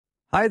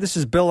Hi, this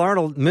is Bill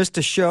Arnold. Missed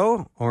a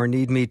show or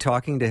need me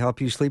talking to help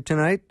you sleep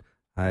tonight?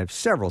 I have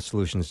several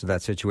solutions to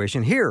that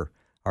situation. Here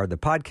are the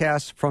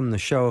podcasts from the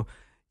show.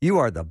 You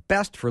are the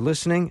best for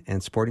listening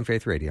and supporting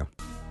Faith Radio.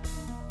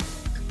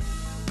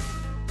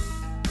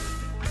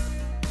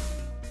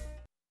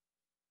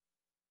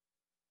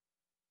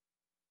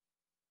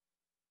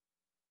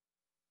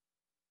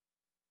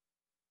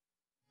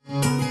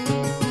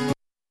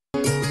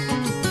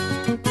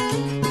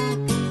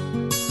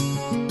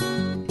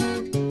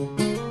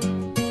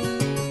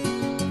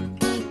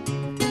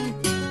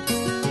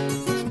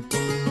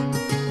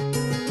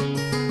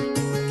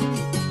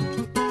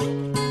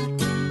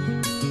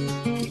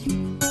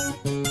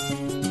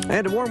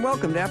 And a warm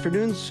welcome to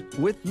Afternoons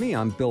with me.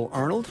 I'm Bill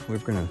Arnold. We're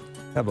going to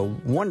have a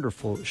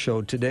wonderful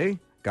show today.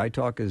 Guy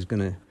Talk is going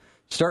to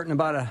start in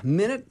about a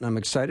minute, and I'm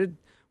excited.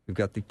 We've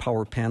got the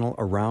power panel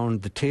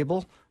around the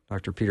table.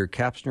 Dr. Peter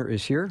Kapsner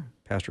is here,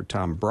 Pastor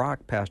Tom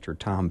Brock, Pastor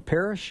Tom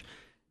Parish,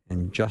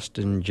 and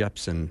Justin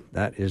Jeppesen.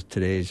 That is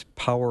today's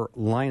power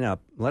lineup.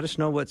 Let us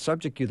know what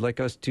subject you'd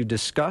like us to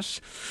discuss,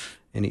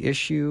 any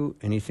issue,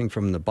 anything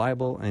from the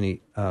Bible,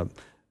 any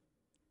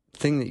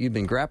thing that you've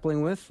been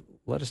grappling with.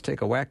 Let us take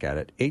a whack at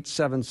it.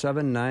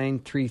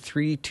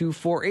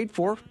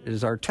 877-933-2484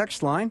 is our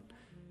text line.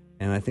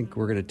 And I think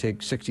we're going to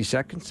take 60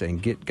 seconds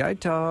and get Guide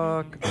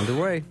Talk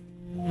underway.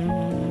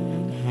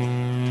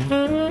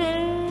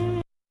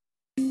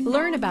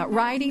 Learn about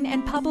writing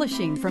and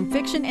publishing from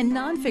fiction and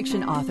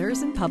nonfiction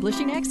authors and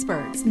publishing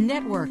experts.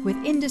 Network with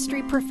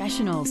industry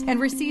professionals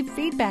and receive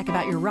feedback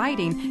about your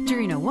writing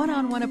during a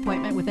one-on-one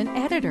appointment with an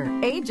editor,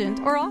 agent,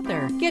 or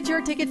author. Get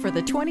your ticket for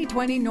the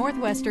 2020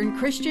 Northwestern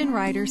Christian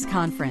Writers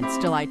Conference,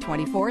 July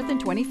 24th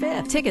and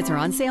 25th. Tickets are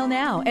on sale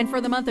now, and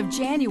for the month of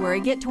January,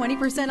 get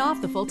 20%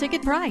 off the full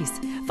ticket price.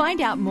 Find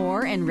out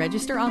more and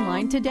register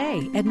online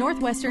today at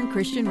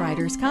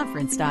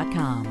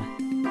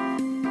northwesternchristianwritersconference.com.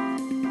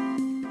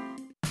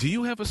 Do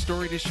you have a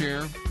story to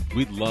share?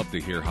 We'd love to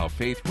hear how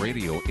Faith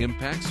Radio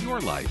impacts your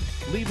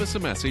life. Leave us a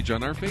message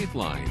on our Faith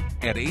line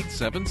at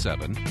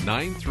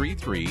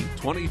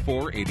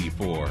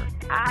 877-933-2484.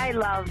 I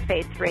love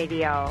Faith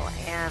Radio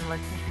and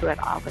listen to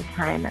it all the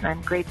time, and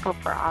I'm grateful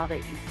for all that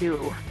you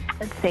do.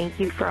 And thank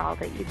you for all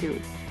that you do.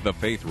 The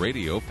Faith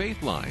Radio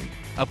Faith Line,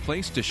 a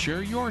place to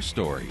share your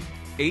story.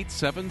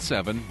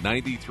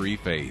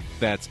 877-93-FAITH.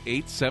 That's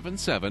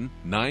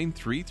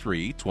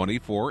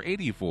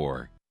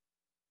 877-933-2484.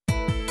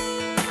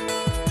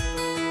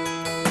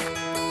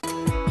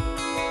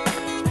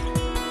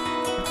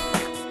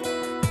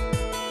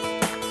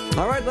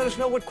 All right, let us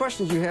know what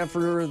questions you have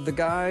for the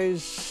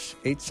guys.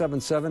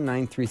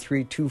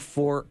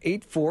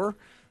 877-933-2484.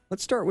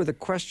 Let's start with a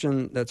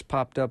question that's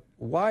popped up.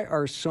 Why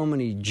are so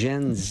many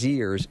Gen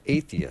Zers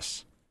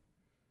atheists?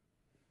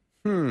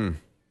 Well,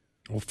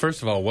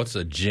 first of all, what's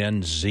a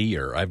Gen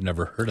Zer? I've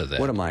never heard of that.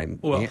 What am I,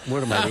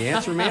 the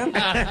answer man?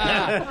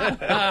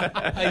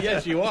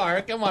 Yes, you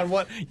are. Come on,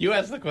 what? You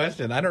asked the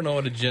question. I don't know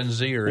what a Gen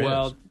Zer is.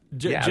 Well,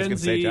 Gen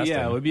Z,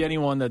 it would be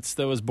anyone that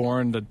was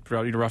born to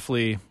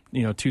roughly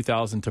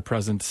 2000 to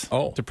present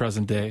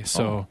day.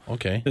 So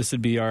okay, this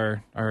would be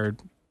our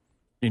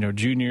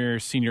junior,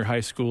 senior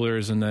high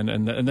schoolers, and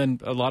then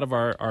a lot of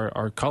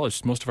our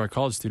college, most of our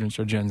college students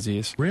are Gen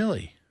Zs.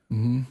 Really?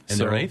 Mm-hmm. And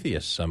they're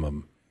atheists, some of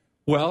them.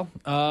 Well,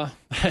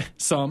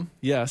 some,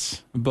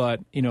 yes,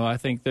 but I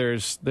think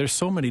there's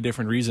so many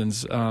different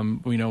reasons.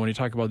 When you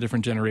talk about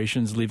different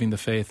generations leaving the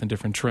faith and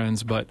different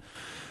trends, but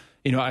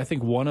I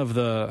think one of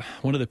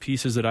the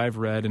pieces that I've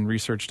read and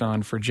researched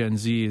on for Gen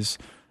Zs,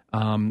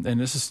 and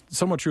this is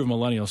somewhat true of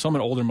millennials. So I'm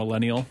an older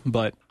millennial,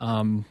 but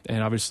and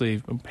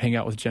obviously hang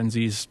out with Gen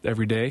Zs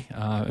every day,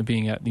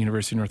 being at the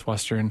University of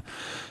Northwestern.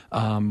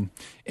 And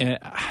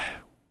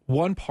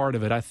one part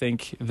of it, I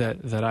think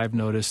that I've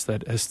noticed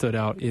that has stood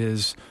out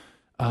is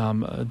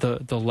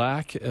the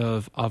lack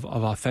of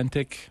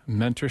authentic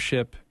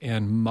mentorship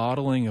and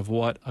modeling of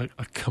what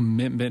a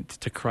commitment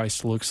to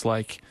Christ looks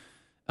like.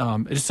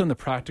 Just in the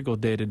practical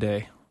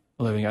day-to-day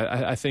living.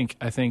 I think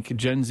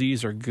Gen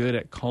Zs are good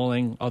at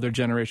calling other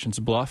generations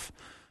bluff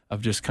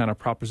of just kind of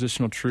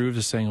propositional truths,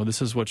 of saying, well,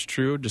 this is what's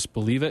true, just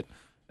believe it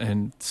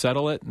and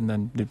settle it, and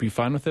then be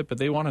fine with it. But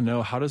they want to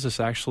know, how does this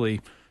actually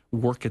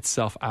work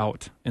itself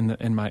out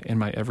in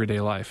my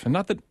everyday life? And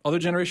not that other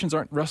generations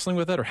aren't wrestling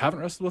with that or haven't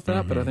wrestled with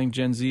that, but I think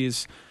Gen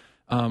Zs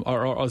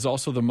is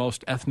also the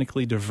most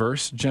ethnically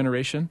diverse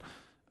generation.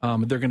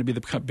 They're going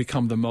to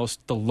become the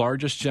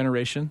largest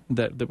generation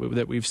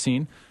that we've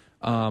seen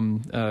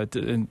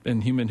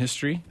in human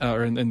history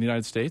or in the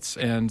United States,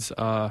 and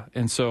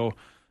so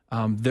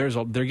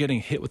they're getting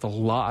hit with a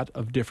lot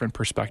of different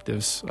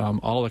perspectives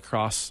all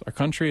across our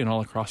country and all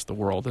across the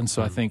world, and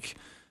so I think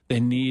they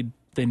need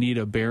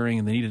a bearing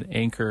and they need an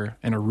anchor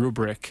and a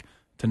rubric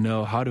to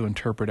know how to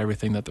interpret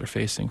everything that they're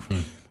facing.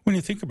 When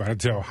you think about it,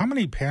 though, how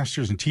many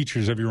pastors and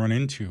teachers have you run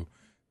into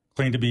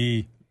claim to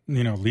be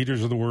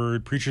leaders of the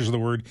word, preachers of the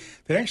word,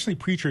 that actually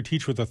preach or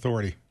teach with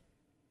authority?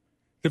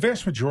 The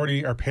vast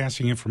majority are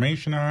passing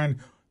information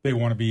on. They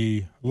want to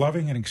be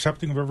loving and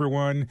accepting of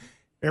everyone.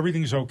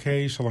 Everything's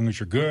okay so long as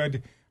you're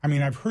good. I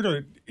mean, I've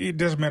heard it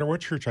doesn't matter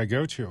what church I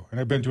go to, and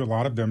I've been to a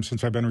lot of them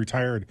since I've been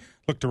retired,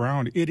 looked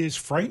around. It is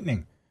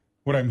frightening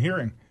what I'm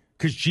hearing,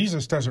 because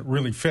Jesus doesn't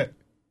really fit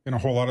in a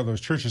whole lot of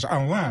those churches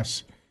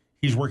unless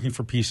he's working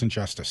for peace and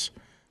justice.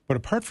 But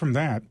apart from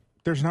that,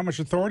 there's not much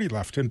authority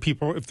left, and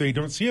people, if they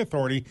don't see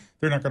authority,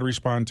 they're not going to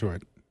respond to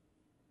it.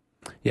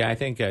 Yeah, I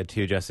think,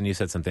 too, Justin, you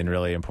said something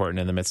really important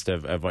in the midst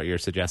of what you're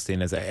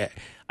suggesting. Is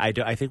I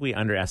think we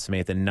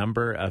underestimate the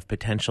number of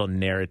potential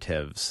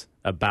narratives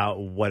about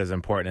what is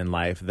important in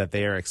life that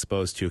they are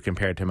exposed to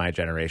compared to my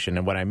generation.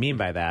 And what I mean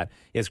by that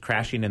is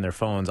crashing in their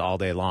phones all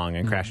day long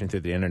and crashing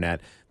through the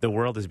internet. The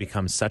world has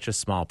become such a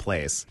small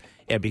place.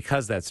 And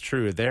because that's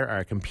true, there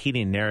are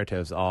competing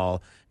narratives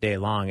all day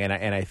long. And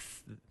I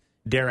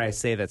dare I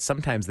say that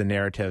sometimes the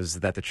narratives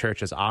that the church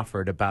has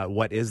offered about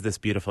what is this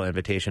beautiful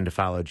invitation to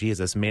follow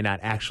Jesus may not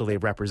actually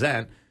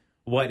represent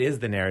what is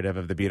the narrative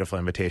of the beautiful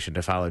invitation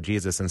to follow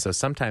Jesus. And so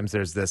sometimes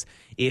there's this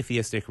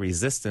atheistic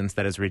resistance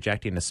that is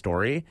rejecting a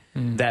story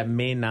that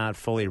may not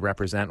fully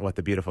represent what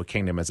the beautiful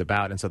kingdom is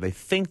about. And so they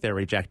think they're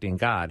rejecting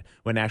God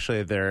when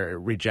actually they're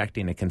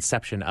rejecting a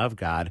conception of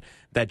God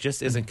that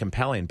just isn't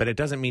compelling. But it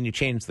doesn't mean you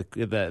change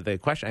the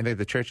question. I think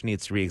the church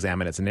needs to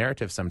re-examine its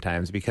narrative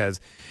sometimes, because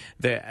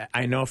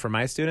I know for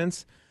my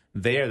students,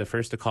 they are the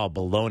first to call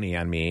baloney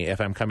on me if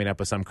I'm coming up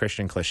with some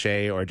Christian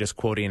cliche or just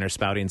quoting or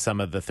spouting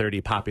some of the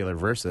 30 popular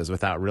verses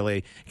without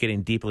really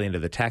getting deeply into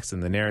the text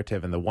and the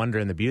narrative and the wonder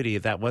and the beauty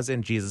that was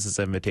in Jesus'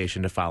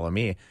 invitation to follow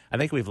me. I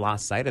think we've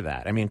lost sight of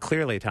that. I mean,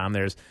 clearly, Tom,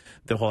 there's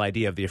the whole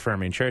idea of the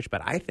affirming church,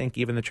 but I think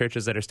even the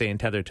churches that are staying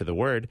tethered to the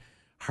word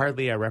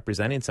hardly are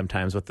representing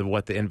sometimes what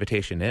the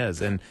invitation is.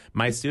 And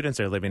my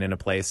students are living in a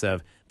place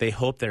of they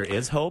hope there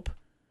is hope,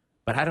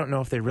 but I don't know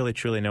if they really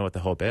truly know what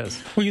the hope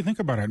is. Well, you think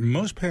about it.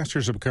 Most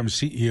pastors have become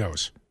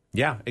CEOs.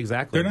 Yeah,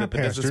 exactly. They're not the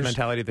pastors. business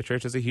mentality of the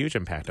church has a huge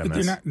impact on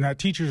this. They're not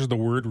teachers of the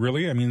word,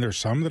 really. I mean, there's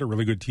some that are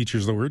really good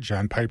teachers of the word,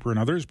 John Piper and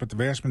others, but the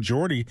vast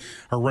majority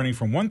are running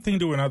from one thing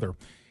to another.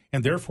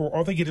 And therefore,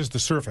 all they get is the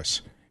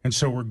surface. And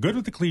so we're good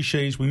with the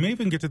cliches. We may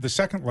even get to the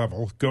second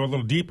level, go a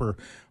little deeper.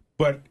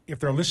 But if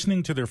they're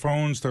listening to their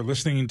phones, they're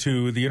listening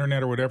to the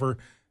internet or whatever,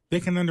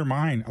 they can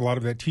undermine a lot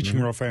of that teaching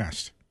real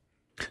fast.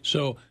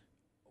 So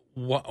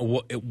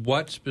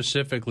what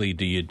specifically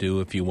do you do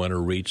if you want to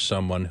reach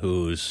someone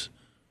who's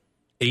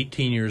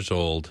 18 years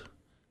old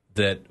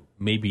that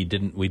maybe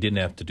we didn't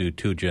have to do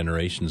 2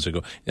 generations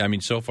ago? I mean,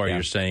 so far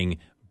you're saying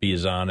be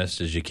as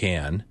honest as you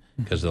can,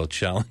 because they'll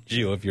challenge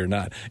you if you're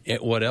not.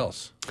 What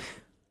else?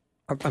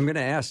 I'm going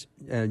to ask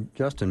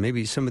Justin.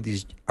 Maybe some of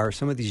these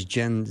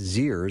Gen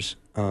Zers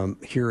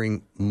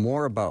hearing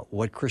more about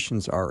what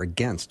Christians are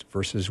against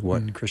versus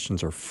what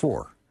Christians are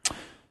for.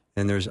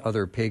 And there's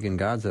other pagan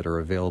gods that are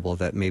available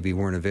that maybe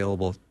weren't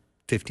available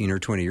 15 or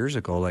 20 years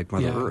ago, like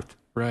Mother Earth.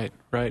 Right.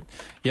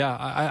 Yeah,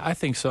 I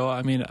think so.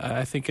 I mean,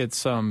 I think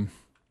it's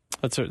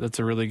that's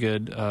a really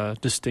good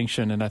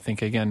distinction, and I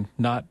think again,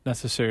 not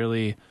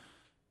necessarily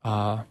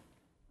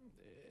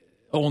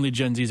only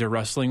Gen Zs are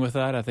wrestling with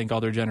that. I think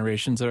other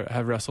generations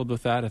have wrestled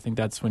with that. I think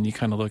that's when you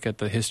kind of look at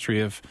the history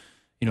of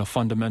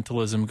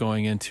fundamentalism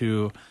going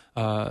into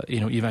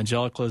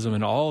evangelicalism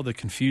and all the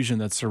confusion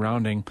that's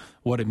surrounding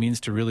what it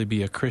means to really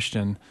be a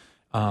Christian.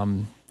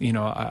 I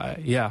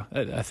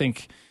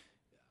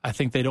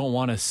think they don't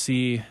want to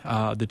see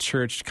the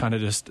church kind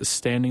of just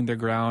standing their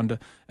ground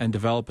and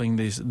developing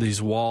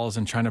these walls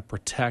and trying to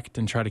protect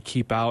and try to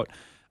keep out.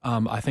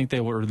 I think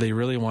they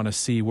really want to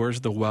see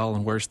where's the well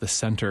and where's the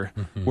center,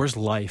 where's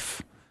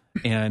life,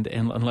 and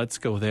let's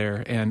go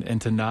there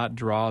and to not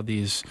draw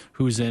these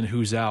who's in,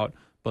 who's out,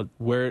 but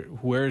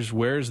where's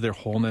their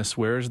wholeness,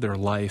 where's their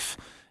life,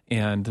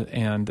 and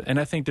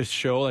I think to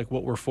show like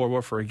what we're for,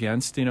 what we're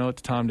against.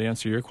 Tom, to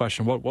answer your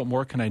question, what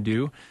more can I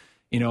do?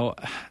 And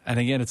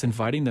again, it's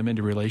inviting them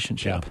into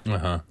relationship.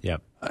 Yeah.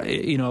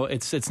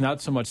 It's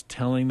not so much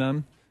telling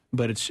them,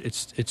 but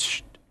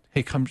it's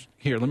hey, come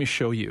here. Let me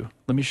show you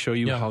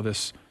how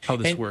this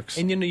works.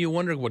 And you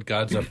wonder what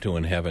God's up to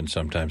in heaven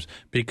sometimes,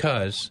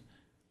 because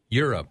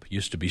Europe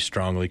used to be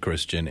strongly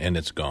Christian and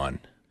it's gone.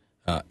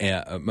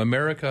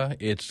 America,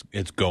 it's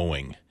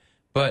going,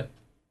 but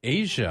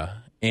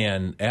Asia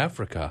and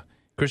Africa,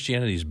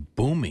 Christianity's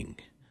booming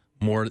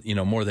more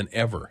than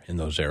ever in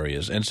those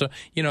areas. And so,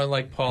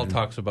 like Paul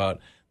talks about,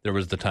 there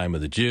was the time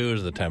of the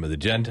Jews, the time of the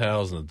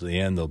Gentiles, and at the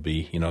end there'll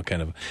be,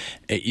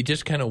 you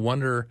just kind of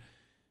wonder,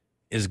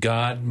 is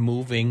God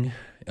moving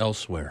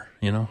elsewhere?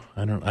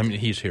 I mean,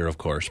 he's here, of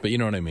course, but you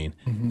know what I mean?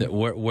 That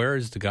where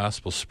is the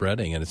gospel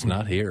spreading? And it's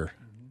not here.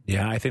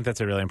 Yeah, I think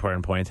that's a really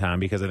important point, Tom,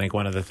 because I think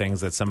one of the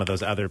things that some of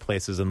those other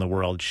places in the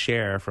world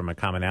share from a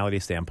commonality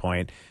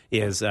standpoint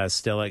is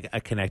still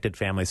a connected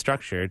family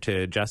structure,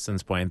 to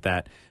Justin's point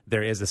that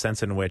there is a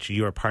sense in which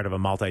you are part of a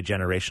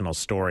multi-generational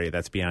story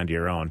that's beyond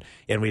your own.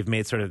 And we've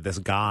made sort of this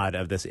God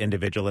of this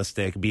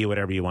individualistic, be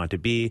whatever you want to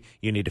be,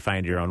 you need to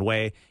find your own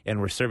way, and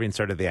we're serving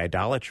sort of the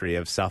idolatry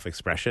of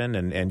self-expression,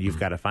 and you've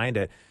got to find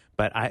it.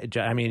 But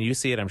I mean, you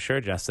see it, I'm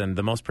sure, Justin.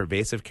 The most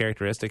pervasive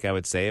characteristic, I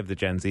would say, of the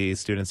Gen Z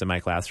students in my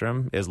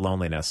classroom is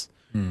loneliness.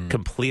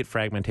 Complete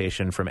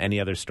fragmentation from any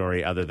other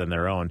story other than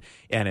their own.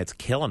 And it's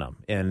killing them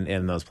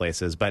in those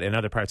places. But in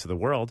other parts of the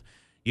world,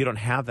 you don't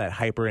have that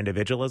hyper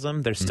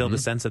individualism. There's still the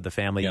sense of the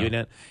family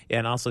unit,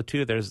 and also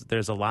too,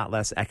 there's a lot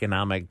less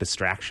economic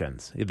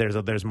distractions.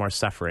 There's more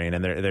suffering,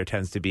 and there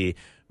tends to be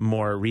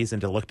more reason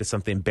to look to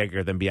something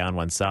bigger than beyond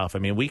oneself. I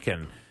mean, we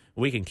can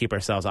keep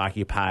ourselves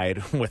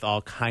occupied with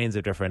all kinds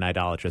of different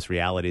idolatrous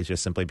realities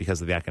just simply because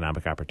of the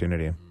economic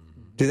opportunity.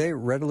 Do they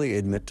readily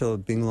admit to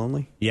being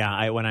lonely?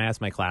 Yeah, when I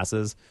asked my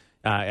classes,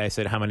 I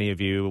said, how many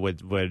of you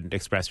would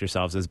express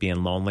yourselves as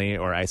being lonely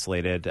or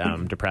isolated,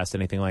 depressed,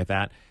 anything like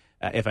that?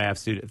 If I have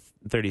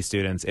 30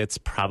 students, it's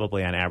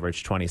probably on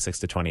average 26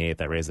 to 28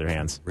 that raise their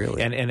hands. Really?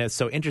 And it's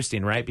so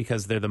interesting, right?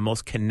 Because they're the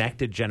most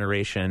connected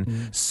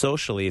generation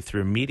socially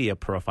through media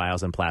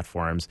profiles and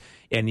platforms,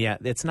 and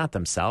yet it's not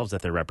themselves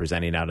that they're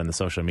representing out in the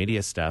social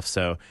media stuff.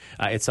 So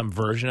it's some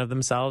version of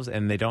themselves,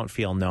 and they don't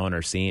feel known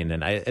or seen.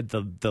 And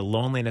the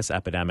loneliness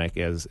epidemic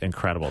is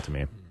incredible to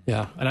me.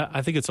 Yeah, and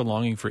I think it's a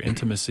longing for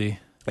intimacy.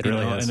 It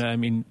really is. And I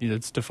mean,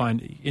 it's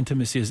defined,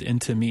 intimacy is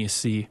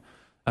intimacy.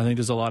 I think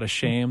there's a lot of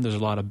shame, there's a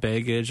lot of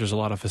baggage, there's a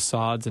lot of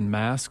facades and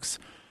masks.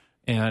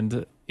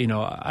 And,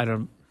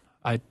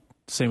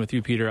 same with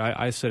you, Peter,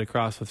 I sit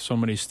across with so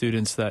many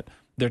students that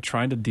they're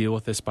trying to deal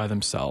with this by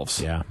themselves.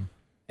 Yeah.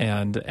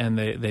 And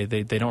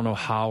they don't know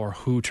how or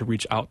who to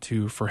reach out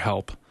to for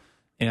help.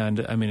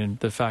 And I mean,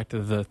 the fact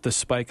of the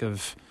spike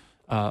of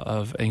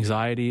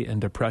anxiety and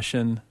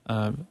depression,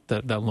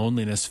 that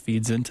loneliness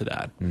feeds into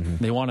that.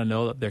 They want to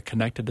know that they're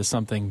connected to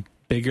something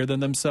bigger than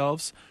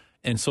themselves.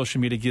 And social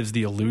media gives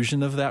the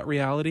illusion of that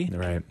reality,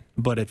 right?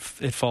 But it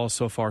falls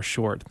so far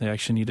short. They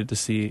actually needed to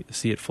see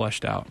it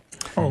fleshed out.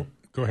 Oh,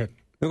 go ahead.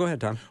 No, go ahead,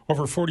 Tom.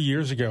 Over 40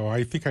 years ago,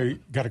 I think I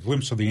got a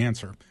glimpse of the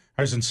answer.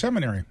 I was in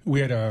seminary.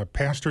 We had a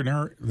pastor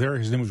there.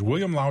 His name was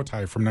William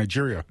Lautai from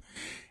Nigeria,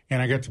 and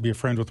I got to be a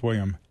friend with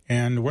William.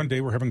 And one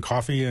day we're having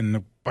coffee, and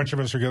a bunch of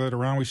us are gathered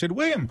around. We said,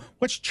 William,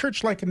 what's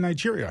church like in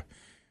Nigeria?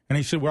 And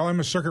he said, well, I'm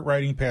a circuit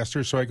riding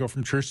pastor, so I go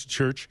from church to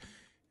church.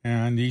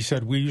 And he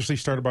said, we usually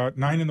start about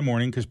 9 in the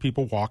morning because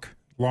people walk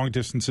long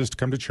distances to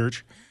come to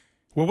church.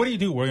 Well, what do you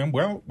do, William?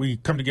 Well, we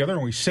come together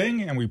and we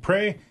sing and we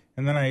pray,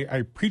 and then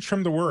I preach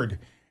from the word.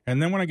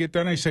 And then when I get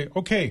done, I say,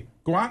 okay,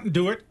 go out and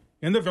do it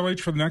in the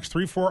village for the next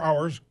 3-4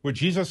 hours, what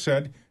Jesus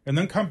said, and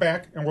then come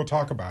back and we'll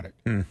talk about it.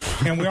 And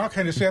we all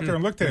kind of sat there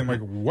and looked at him like,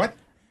 what?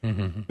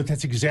 But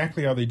that's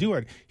exactly how they do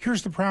it.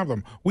 Here's the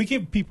problem. We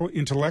give people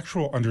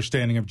intellectual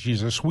understanding of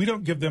Jesus. We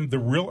don't give them the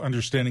real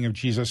understanding of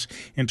Jesus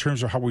in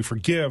terms of how we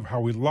forgive, how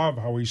we love,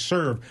 how we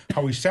serve,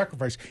 how we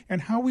sacrifice,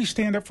 and how we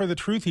stand up for the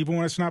truth even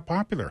when it's not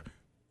popular.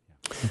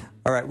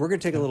 All right, we're going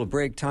to take a little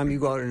break. Tom, you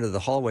go out into the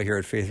hallway here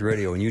at Faith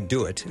Radio and you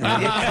do it. And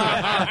we'll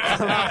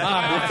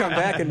come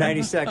back in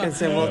 90 seconds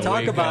and we'll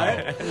talk about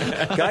it.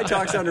 Guy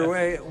Talk's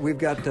underway. We've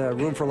got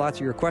room for lots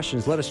of your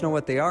questions. Let us know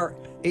what they are.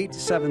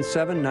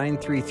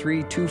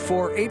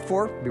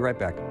 877-933-2484. Be right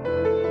back.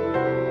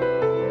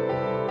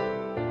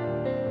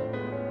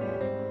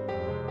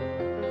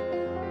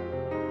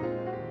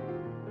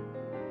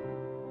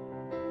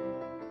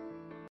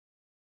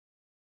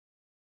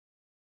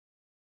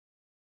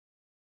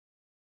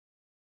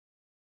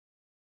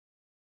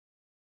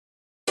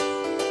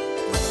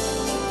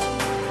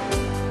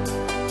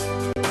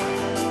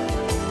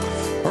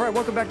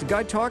 Welcome back to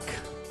Guide Talk.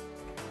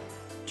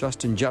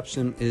 Justin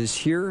Jeppesen is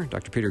here.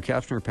 Dr. Peter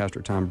Kapsner,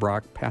 Pastor Tom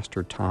Brock,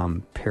 Pastor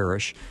Tom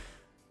Parish.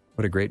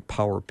 What a great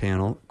power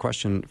panel.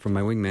 Question from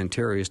my wingman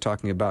Terry is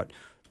talking about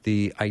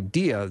the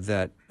idea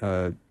that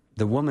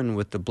the woman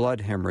with the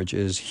blood hemorrhage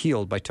is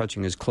healed by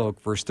touching his cloak.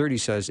 Verse 30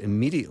 says,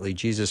 immediately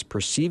Jesus,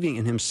 perceiving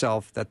in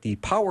himself that the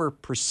power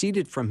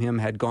proceeded from him,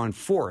 had gone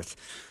forth.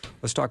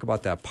 Let's talk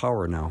about that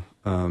power now.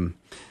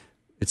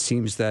 It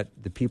seems that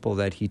the people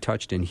that he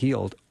touched and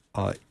healed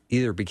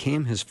either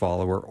became his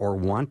follower or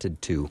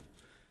wanted to.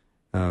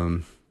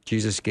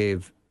 Jesus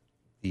gave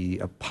the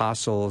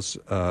apostles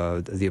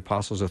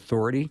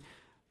authority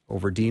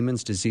over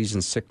demons, disease,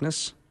 and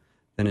sickness.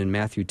 Then in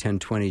Matthew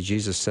 10:20,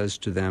 Jesus says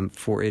to them,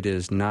 for it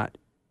is not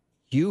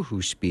you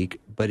who speak,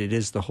 but it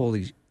is the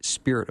Holy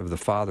Spirit of the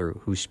Father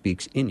who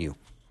speaks in you.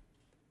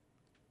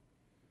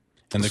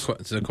 And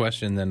the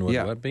question then would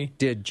what be?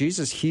 Did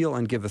Jesus heal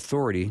and give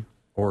authority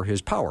or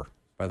his power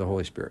by the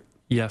Holy Spirit?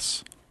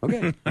 Yes.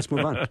 Okay, let's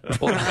move on.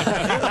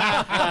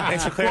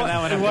 Thanks for clearing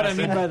that one up. What I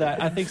mean by that,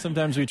 I think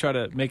sometimes we try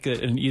to make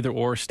it an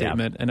either-or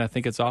statement, and I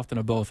think it's often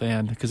a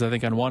both-and, because I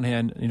think on one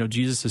hand,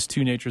 Jesus is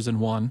two natures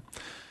in one,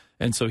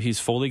 and so he's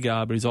fully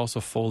God, but he's also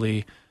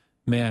fully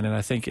man, and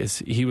I think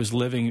he was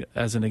living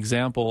as an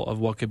example of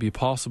what could be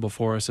possible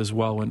for us as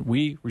well when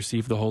we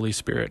receive the Holy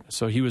Spirit.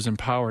 So he was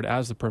empowered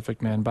as the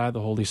perfect man by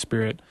the Holy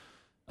Spirit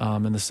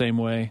in the same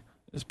way.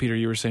 As Peter,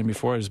 you were saying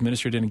before, his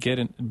ministry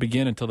didn't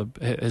begin until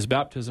his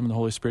baptism and the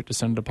Holy Spirit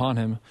descended upon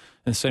him.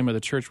 And the same way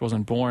the church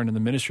wasn't born and the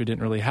ministry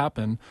didn't really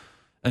happen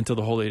until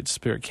the Holy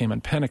Spirit came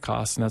at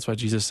Pentecost. And that's why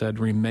Jesus said,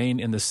 remain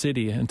in the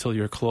city until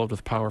you're clothed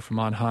with power from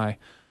on high.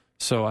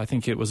 So I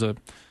think it was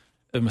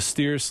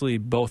mysteriously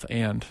both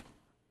and.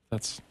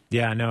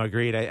 Yeah, no,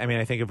 agreed. I mean,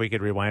 I think if we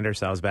could rewind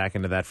ourselves back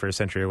into that first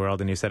century world,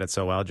 and you said it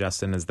so well,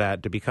 Justin, is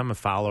that to become a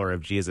follower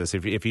of Jesus,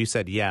 if you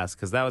said yes,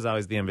 because that was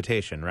always the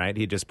invitation, right?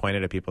 He just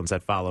pointed at people and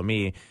said, follow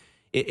me.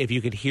 If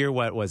you could hear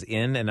what was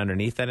in and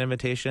underneath that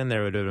invitation,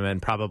 there would have been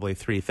probably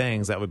three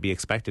things that would be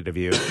expected of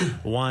you.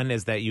 One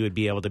is that you would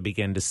be able to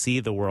begin to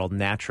see the world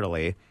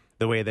naturally,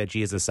 the way that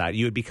Jesus saw it.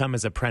 You would become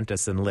his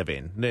apprentice in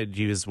living.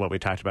 Use what we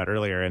talked about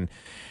earlier.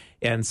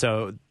 And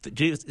so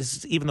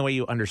Jesus, even the way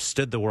you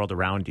understood the world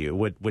around you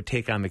would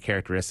take on the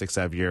characteristics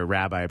of your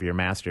rabbi, of your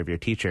master, of your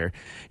teacher.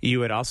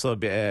 You would also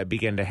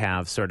begin to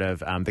have sort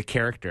of the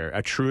character,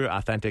 a true,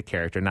 authentic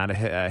character, not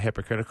a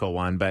hypocritical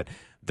one, but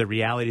the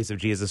realities of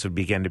Jesus would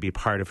begin to be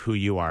part of who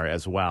you are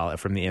as well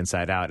from the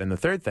inside out. And the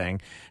third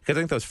thing, because I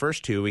think those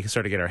first two we can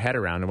sort of get our head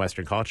around in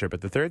Western culture,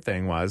 but the third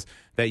thing was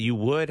that you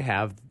would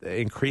have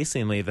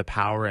increasingly the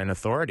power and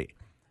authority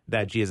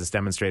that Jesus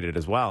demonstrated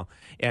as well.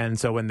 And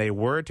so when they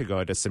were to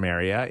go to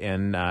Samaria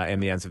in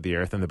the ends of the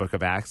earth in the book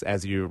of Acts,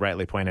 as you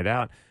rightly pointed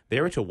out,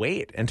 they were to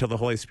wait until the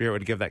Holy Spirit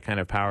would give that kind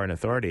of power and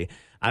authority.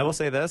 I will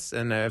say this,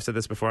 and I've said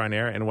this before on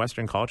air, in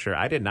Western culture,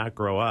 I did not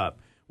grow up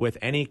with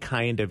any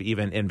kind of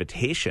even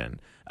invitation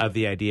of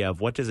the idea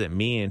of what does it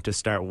mean to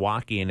start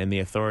walking in the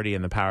authority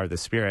and the power of the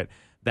Spirit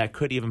that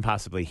could even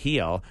possibly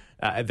heal.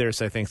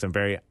 There's, I think, some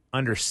very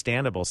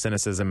understandable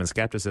cynicism and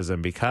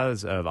skepticism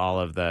because of all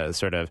of the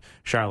sort of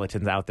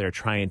charlatans out there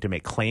trying to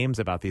make claims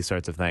about these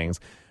sorts of things.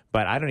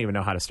 But I don't even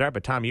know how to start.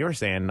 But Tom, you were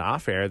saying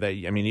off air that,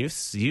 I mean,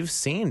 you've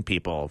seen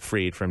people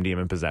freed from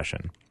demon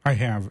possession. I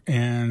have,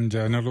 and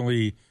not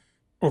only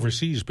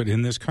overseas, but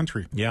in this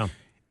country. Yeah.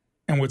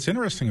 And what's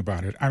interesting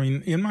about it, I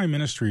mean, in my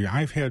ministry,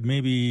 I've had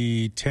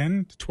maybe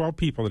 10 to 12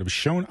 people that have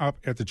shown up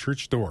at the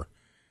church door.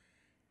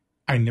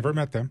 I never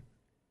met them.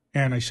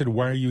 And I said,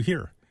 why are you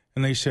here?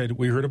 And they said,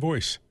 we heard a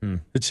voice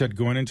that said,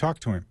 go in and talk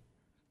to him.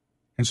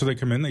 And so they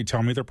come in, they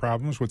tell me their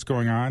problems, what's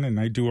going on, and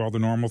I do all the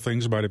normal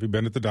things about have you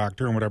been at the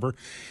doctor and whatever.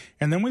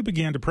 And then we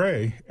began to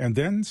pray, and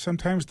then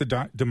sometimes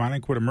the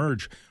demonic would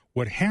emerge.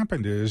 What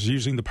happened is,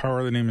 using the power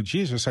of the name of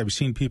Jesus, I've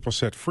seen people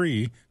set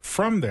free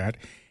from that,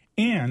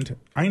 and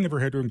I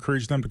never had to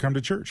encourage them to come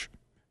to church.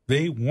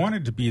 They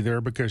wanted to be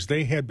there because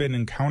they had been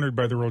encountered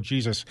by the real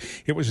Jesus.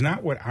 It was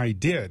not what I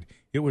did.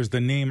 It was the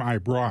name I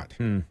brought.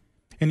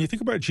 And you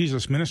think about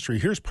Jesus' ministry,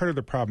 here's part of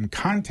the problem.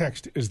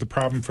 Context is the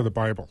problem for the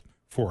Bible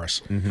for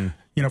us. Mm-hmm.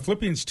 You know,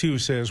 Philippians 2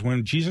 says,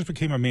 when Jesus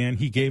became a man,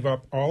 he gave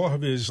up all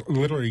of his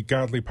literally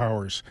godly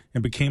powers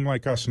and became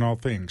like us in all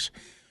things.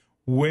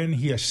 When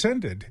he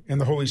ascended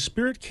and the Holy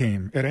Spirit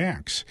came at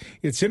Acts,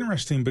 it's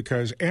interesting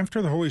because after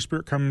the Holy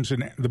Spirit comes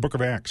in the book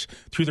of Acts,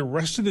 through the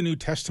rest of the New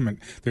Testament,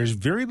 there's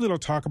very little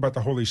talk about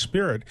the Holy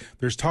Spirit.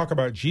 There's talk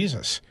about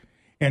Jesus.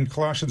 And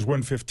Colossians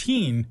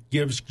 1:15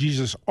 gives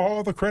Jesus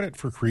all the credit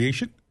for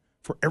creation,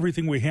 for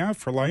everything we have,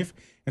 for life,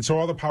 and so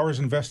all the power is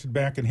invested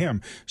back in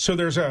him. So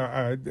there's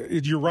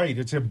you're right,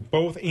 it's a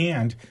both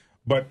and,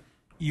 but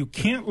you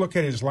can't look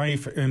at his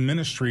life and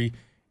ministry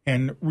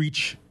and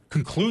reach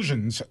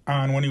conclusions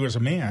on when he was a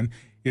man.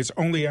 It's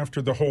only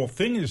after the whole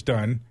thing is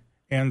done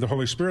and the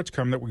Holy Spirit's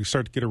come that we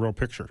start to get a real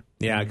picture.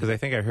 Yeah, because I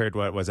think I heard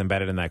what was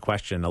embedded in that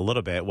question a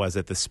little bit. Was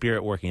it the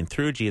Spirit working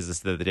through Jesus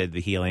that did the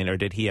healing, or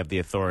did he have the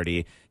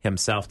authority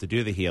himself to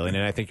do the healing?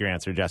 And I think your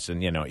answer, Justin,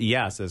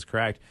 yes, is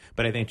correct.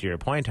 But I think to your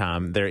point,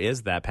 Tom, there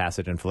is that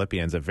passage in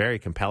Philippians, a very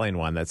compelling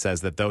one, that says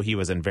that though he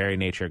was in very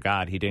nature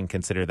God, he didn't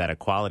consider that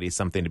equality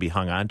something to be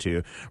hung on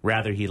to.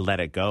 Rather, he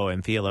let it go.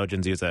 And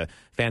theologians use a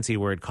fancy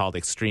word called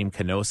extreme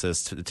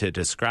kenosis to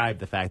describe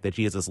the fact that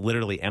Jesus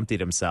literally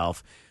emptied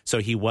himself. So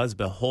he was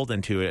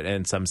beholden to it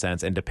in some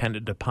sense and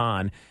dependent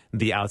upon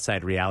the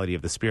outside reality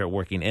of the Spirit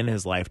working in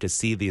his life to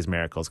see these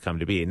miracles come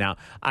to be. Now,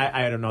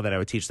 I don't know that I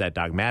would teach that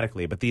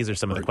dogmatically, but these are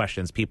some of the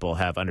questions people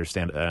have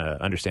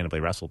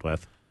understandably wrestled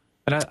with.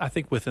 And I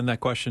think within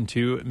that question,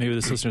 too, maybe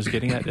this listener is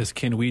getting at is,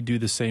 can we do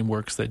the same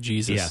works that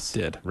Jesus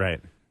did?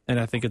 Right. And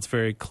I think it's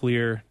very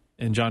clear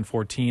in John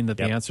 14 that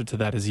the answer to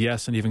that is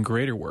yes, and even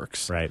greater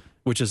works. Right.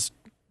 Which is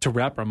to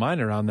wrap our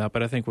mind around that.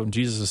 But I think when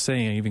Jesus is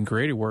saying even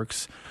greater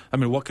works, I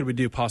mean, what could we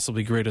do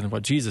possibly greater than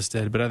what Jesus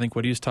did? But I think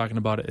what he's talking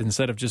about,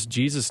 instead of just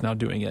Jesus now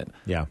doing it,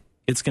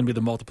 it's going to be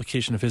the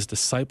multiplication of his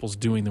disciples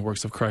doing the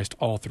works of Christ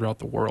all throughout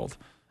the world.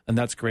 And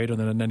that's greater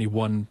than any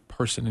one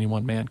person, any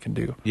one man can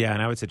do. Yeah,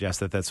 and I would suggest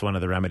that that's one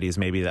of the remedies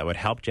maybe that would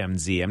help Gen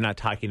Z. I'm not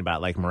talking about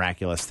like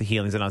miraculous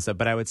healings and all stuff,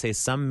 but I would say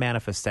some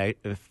manifestation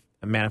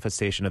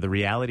of the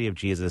reality of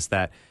Jesus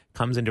that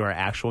comes into our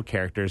actual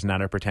characters,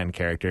 not our pretend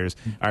characters,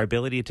 our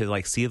ability to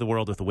like see the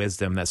world with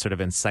wisdom that sort of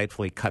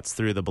insightfully cuts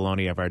through the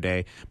baloney of our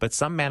day, but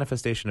some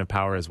manifestation of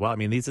power as well. I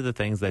mean, these are the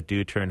things that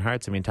do turn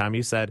hearts. I mean, Tom,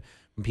 you said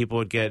when people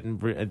would get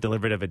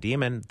delivered of a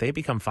demon, they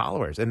become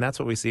followers, and that's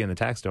what we see in the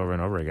text over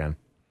and over again.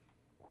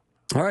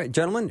 All right,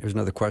 gentlemen, here's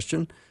another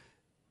question.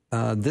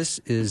 This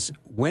is,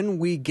 when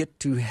we get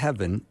to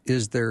heaven,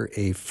 is there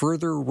a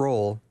further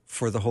role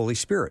for the Holy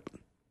Spirit?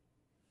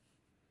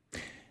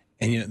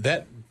 And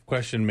that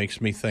question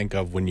makes me think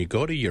of when you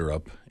go to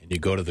Europe and you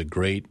go to the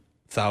great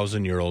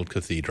 1,000-year-old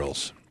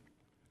cathedrals.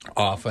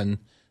 Often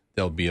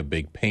there'll be a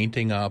big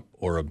painting up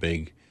or a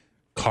big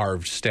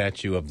carved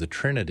statue of the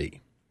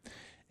Trinity.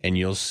 And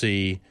you'll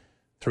see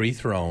 3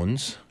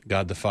 thrones,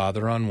 God the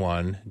Father on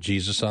one,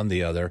 Jesus on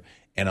the other,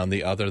 and on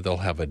the other they'll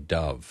have a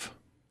dove.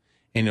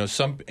 And,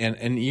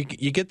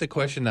 you get the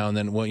question now and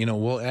then, well,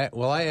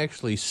 will I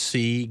actually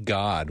see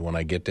God when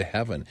I get to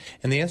heaven?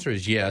 And the answer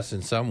is yes,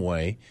 in some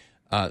way.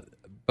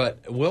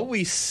 But will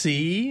we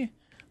see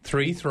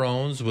 3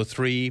 thrones with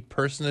 3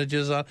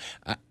 personages on?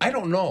 I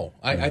don't know.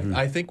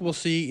 I think we'll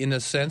see, in a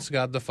sense,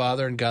 God the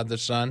Father and God the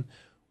Son.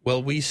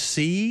 Will we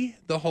see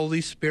the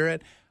Holy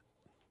Spirit?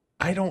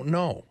 I don't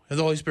know.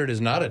 The Holy Spirit is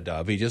not a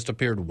dove. He just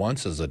appeared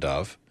once as a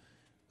dove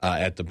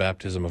at the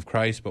baptism of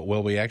Christ. But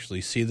will we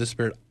actually see the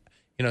Spirit?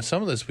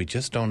 Some of this we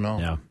just don't know.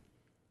 Yeah.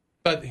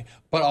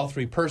 But all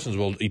 3 persons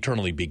will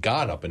eternally be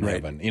God up in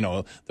heaven.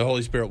 The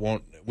Holy Spirit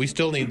won't. We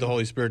still need the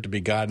Holy Spirit to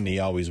be God, and He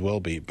always will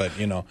be. But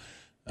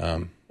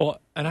well,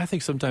 and I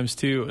think sometimes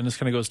too, and this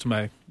kind of goes to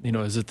my,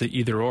 is it the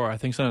either or? I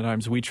think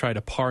sometimes we try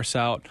to parse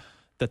out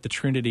that the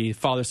Trinity,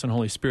 Father, Son,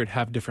 Holy Spirit,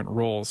 have different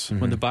roles.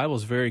 When the Bible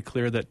is very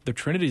clear that the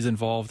Trinity is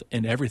involved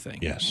in everything.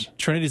 Yes,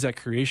 Trinity is at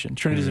creation.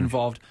 Trinity is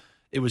involved.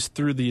 It was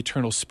through the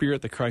eternal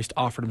Spirit that Christ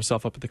offered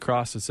Himself up at the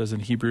cross. It says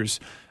in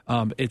Hebrews,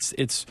 and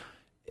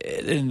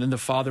the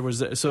Father was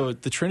there. So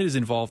the Trinity is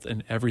involved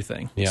in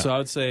everything. Yeah. So I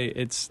would say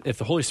if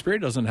the Holy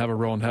Spirit doesn't have a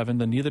role in heaven,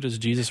 then neither does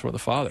Jesus or the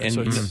Father. And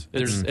so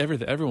it's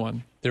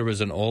everyone. There was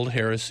an old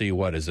heresy,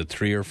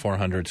 300 or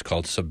 400s,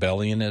 called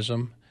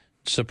Sabellianism,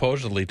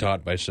 supposedly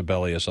taught by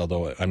Sabellius,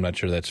 although I'm not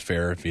sure that's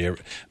fair.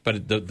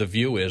 But the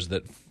view is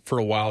that for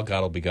a while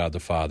God will be God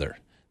the Father.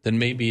 Then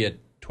maybe at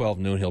 12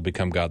 noon he'll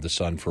become God the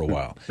Son for a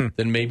while.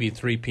 Then maybe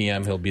 3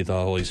 p.m. he'll be the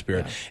Holy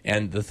Spirit. Yeah.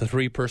 And the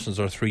 3 persons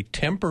are 3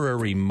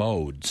 temporary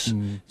modes.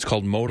 It's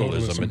called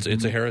modalism.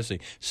 It's a heresy.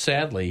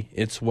 Sadly,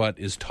 it's what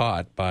is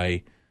taught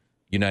by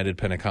United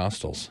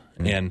Pentecostals.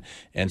 And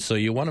so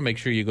you want to make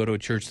sure you go to a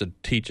church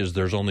that teaches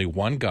there's only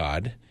one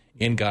God.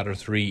 In God are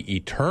 3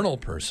 eternal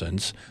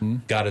persons.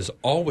 God has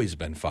always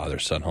been Father,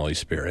 Son, Holy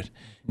Spirit,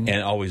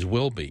 and always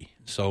will be.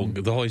 So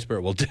the Holy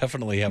Spirit will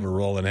definitely have a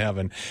role in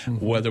heaven.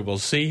 Whether we'll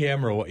see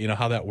Him or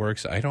how that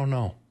works, I don't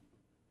know.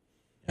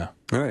 Yeah.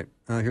 All right.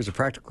 Here's a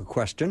practical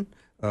question.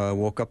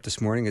 Woke up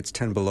this morning. It's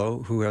 10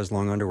 below. Who has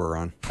long underwear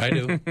on? I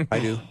do. I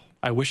do.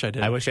 I wish I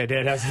did. I wish I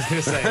did. I was just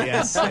going to say,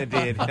 yes,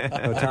 indeed.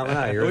 Oh, Tom and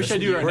I wish I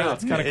do right now.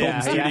 It's kind of cold in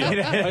the studio.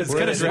 It's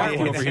kind of dry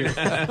over here.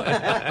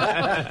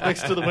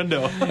 Next to the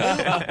window.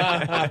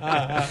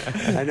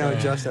 I know,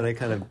 Justin, I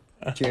kind of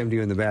jammed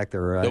you in the back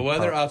there. The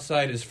weather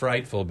outside is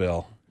frightful,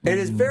 Bill. It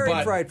is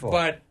very frightful.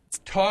 But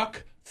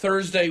talk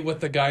Thursday with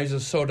the guys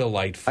is so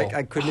delightful.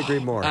 I couldn't agree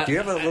more. Do you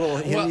have a little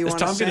hymn you want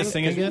to sing? Is Tom going to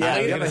sing again? I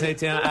was going to say,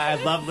 Tim, I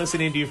love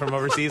listening to you from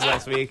overseas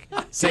last week.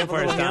 Same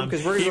for us, Tom.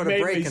 Because we're going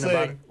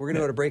to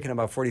go to break in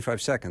about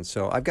 45 seconds.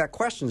 So I've got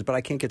questions, but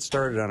I can't get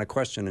started on a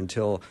question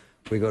until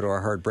we go to our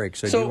hard break.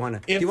 So do you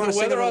want to? If the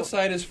weather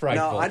outside is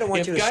frightful, no, I don't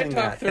want you to sing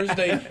that. If Guy Talk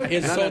Thursday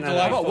is so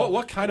delightful,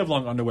 what kind of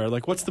long underwear?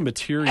 Like, what's the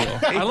material?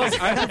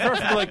 I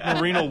prefer like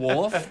merino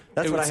wool.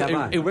 That's what I have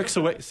on. It wicks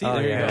away. See,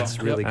 there you go. It's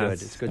really good.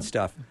 It's good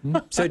stuff.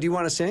 So do you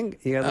want to sing?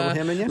 You got a little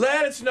hymn in you?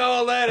 Let it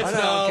snow, let it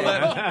snow.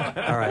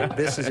 Okay. All right,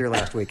 this is your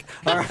last week.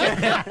 All right.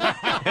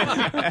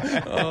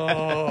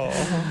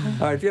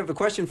 All right, if you have a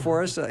question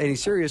for us, any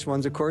serious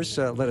ones, of course,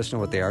 let us know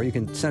what they are. You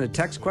can send a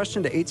text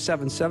question to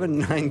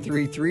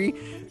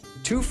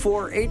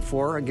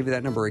 877-933-2484. I'll give you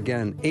that number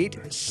again,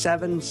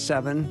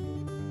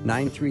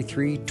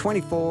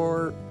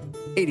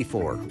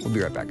 877-933-2484. We'll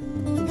be right back.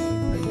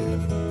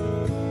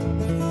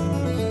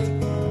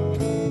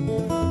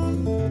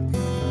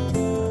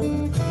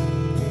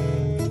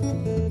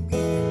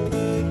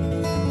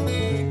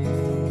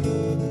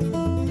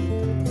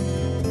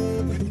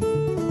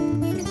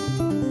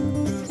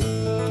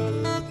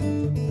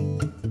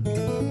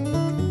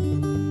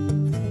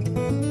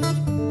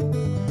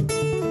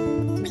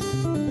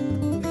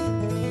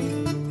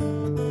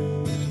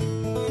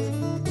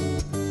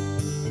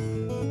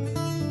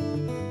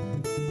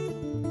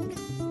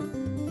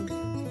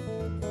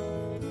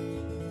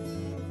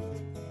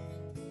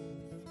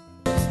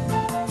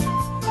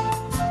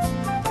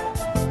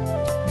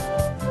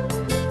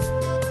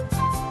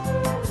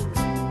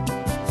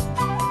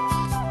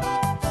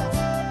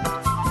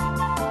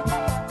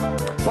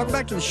 Welcome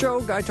back to the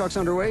show. Guy Talk's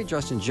underway.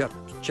 Justin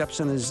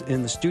Jeppesen is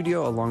in the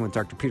studio along with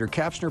Dr. Peter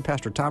Kapsner,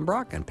 Pastor Tom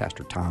Brock, and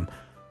Pastor Tom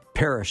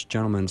Parish.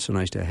 Gentlemen, so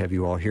nice to have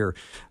you all here.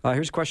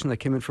 Here's a question that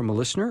came in from a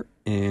listener,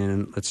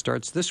 and it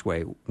starts this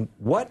way.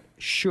 What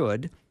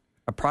should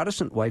a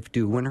Protestant wife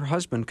do when her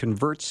husband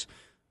converts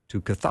to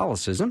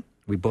Catholicism?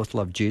 We both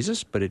love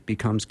Jesus, but it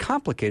becomes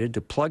complicated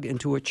to plug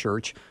into a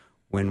church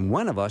when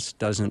one of us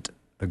doesn't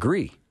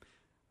agree.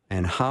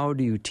 And how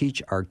do you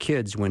teach our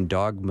kids when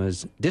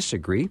dogmas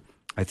disagree?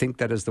 I think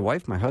that as the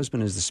wife, my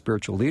husband is the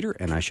spiritual leader,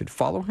 and I should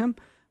follow him,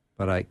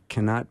 but I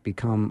cannot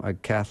become a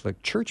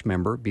Catholic church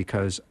member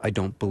because I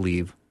don't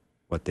believe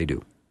what they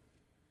do.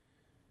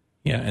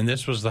 Yeah, and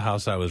this was the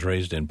house I was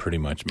raised in pretty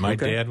much. My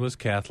dad was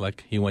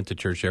Catholic. He went to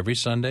church every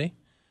Sunday.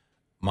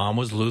 Mom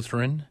was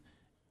Lutheran.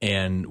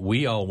 and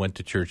we all went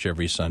to church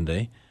every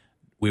Sunday.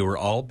 We were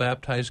all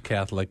baptized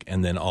Catholic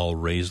and then all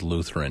raised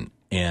Lutheran.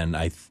 And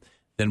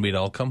then we'd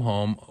all come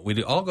home.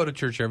 We'd all go to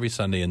church every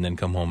Sunday and then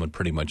come home and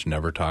pretty much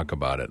never talk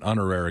about it. On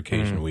a rare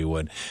occasion, we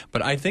would.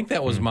 But I think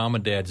that was Mom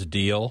and Dad's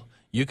deal.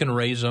 You can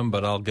raise them,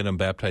 but I'll get them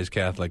baptized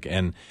Catholic.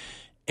 And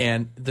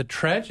the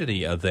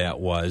tragedy of that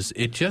was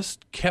it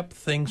just kept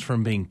things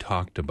from being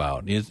talked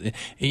about.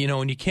 You know,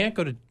 when you can't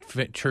go to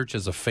church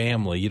as a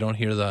family, you don't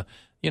hear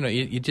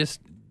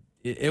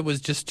it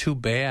was just too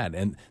bad.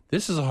 And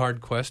this is a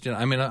hard question.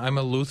 I mean, I'm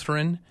a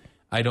Lutheran.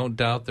 I don't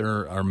doubt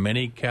there are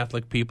many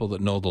Catholic people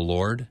that know the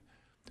Lord.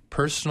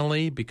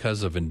 Personally,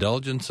 because of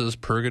indulgences,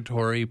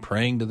 purgatory,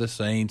 praying to the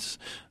saints,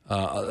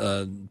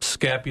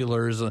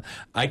 scapulars,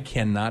 I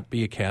cannot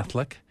be a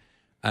Catholic.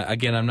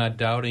 Again, I'm not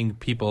doubting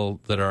people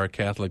that are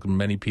Catholic.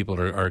 Many people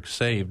are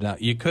saved. Now,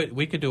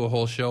 we could do a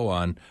whole show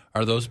on,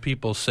 are those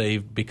people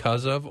saved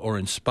because of or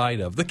in spite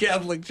of the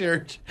Catholic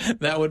Church?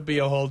 That would be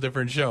a whole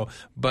different show.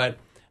 But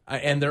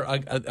and there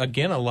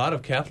again, a lot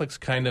of Catholics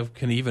kind of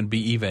can even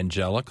be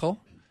evangelical.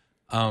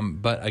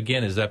 But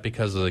again, is that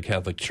because of the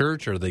Catholic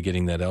Church, or are they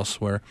getting that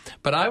elsewhere?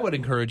 But I would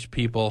encourage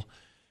people,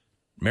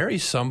 marry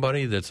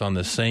somebody that's on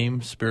the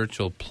same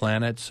spiritual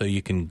planet so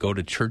you can go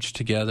to church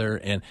together.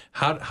 And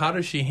how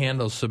does she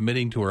handle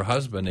submitting to her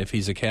husband if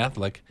he's a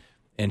Catholic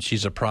and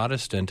she's a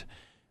Protestant?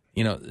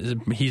 You know,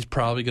 he's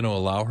probably going to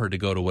allow her to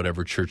go to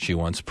whatever church she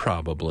wants,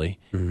 probably.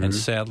 Mm-hmm. And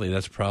sadly,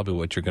 that's probably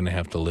what you're going to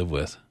have to live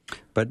with.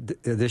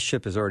 But this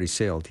ship has already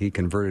sailed. He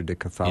converted to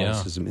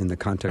Catholicism in the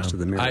context of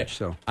the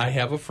marriage. I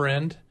have a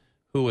friend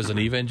who was an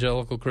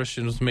evangelical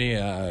Christian with me,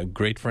 a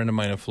great friend of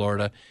mine in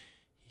Florida.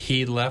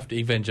 He left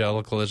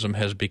evangelicalism,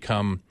 has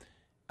become,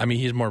 I mean,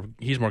 he's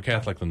more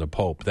Catholic than the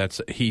Pope.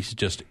 He's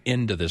just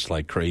into this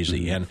like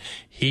crazy. Mm-hmm. And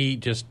he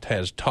just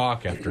has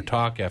talk after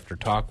talk after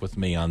talk with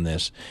me on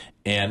this.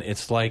 And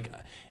it's like,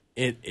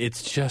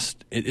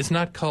 it's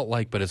not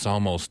cult-like, but it's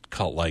almost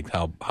cult-like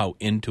how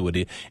into it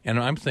is. And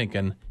I'm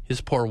thinking, his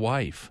poor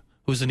wife,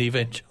 who's an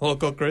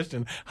evangelical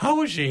Christian,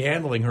 how is she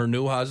handling her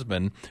new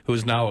husband,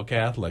 who's now a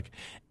Catholic?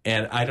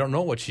 And I don't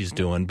know what she's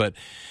doing, but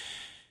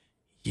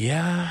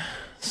yeah,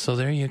 so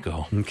there you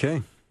go.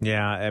 Okay.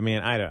 Yeah, I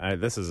mean,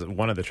 this is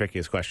one of the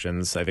trickiest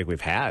questions I think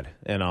we've had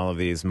in all of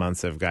these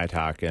months of Guy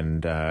Talk,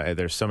 and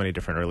there's so many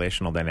different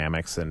relational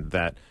dynamics and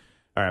that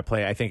are at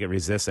play. I think it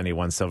resists any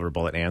one silver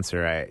bullet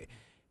answer.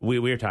 We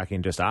were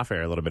talking just off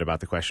air a little bit about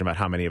the question about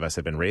how many of us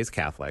have been raised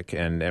Catholic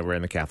and we're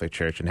in the Catholic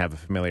Church and have a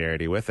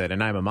familiarity with it,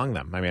 and I'm among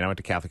them. I mean, I went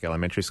to Catholic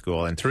elementary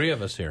school. And 3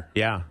 of us here.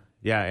 Yeah.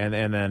 Yeah,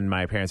 and then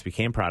my parents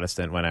became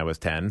Protestant when I was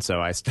 10, so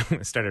I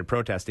started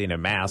protesting at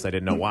Mass. I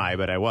didn't know why,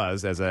 but I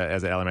was as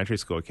an elementary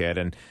school kid,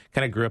 and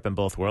kind of grew up in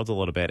both worlds a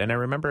little bit. And I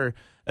remember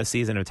a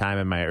season of time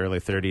in my early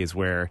 30s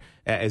where,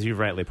 as you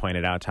rightly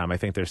pointed out, Tom, I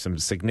think there's some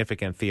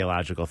significant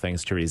theological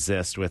things to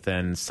resist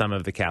within some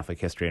of the Catholic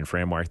history and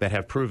framework that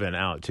have proven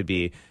out to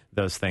be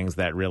those things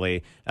that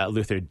really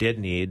Luther did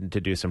need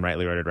to do some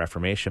rightly ordered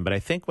reformation. But I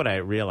think what I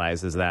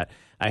realized is that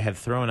I had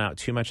thrown out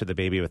too much of the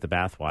baby with the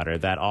bathwater,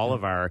 that all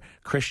of our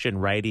Christian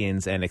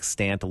writings and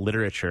extant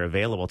literature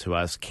available to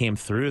us came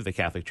through the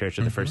Catholic Church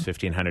in the first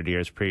 1,500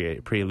 years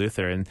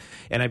pre-Luther. And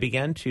I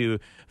began to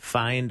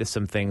find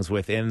some things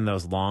within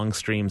those long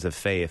streams of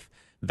faith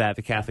that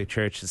the Catholic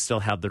Church still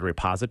held the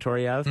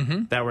repository of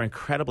that were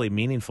incredibly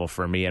meaningful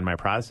for me in my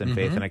Protestant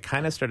faith. And I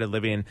kind of started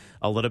living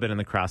a little bit in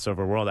the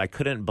crossover world. I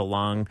couldn't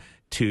belong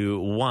to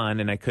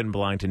one and I couldn't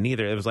belong to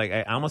neither. It was like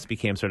I almost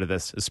became sort of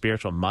this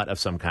spiritual mutt of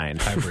some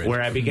kind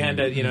where I began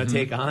to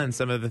take on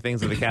some of the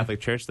things of the Catholic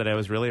Church that I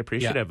was really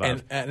appreciative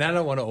of. And I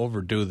don't want to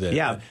overdo this.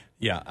 Yeah.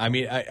 Yeah. I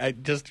mean, I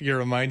just, you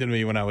reminded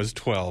me when I was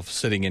 12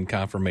 sitting in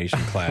confirmation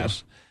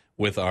class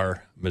with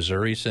our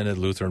Missouri Synod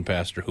Lutheran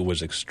pastor who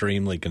was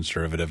extremely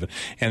conservative.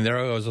 And there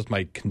I was with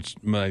my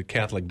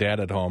Catholic dad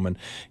at home, and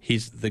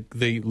he's the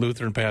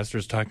Lutheran pastor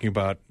is talking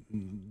about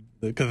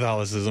the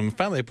Catholicism.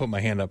 Finally, I put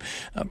my hand up.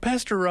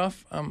 Pastor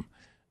Ruff,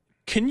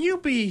 can you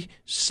be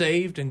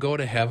saved and go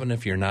to heaven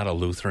if you're not a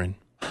Lutheran?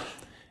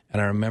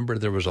 And I remember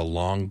there was a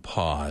long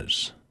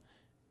pause.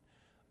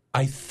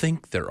 I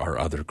think there are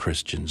other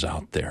Christians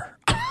out there.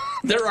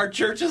 There are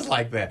churches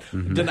like that,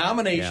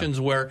 denominations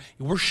where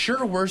we're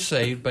sure we're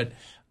saved, but,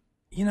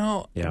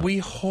 we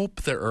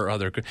hope there are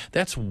other.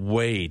 That's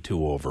way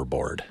too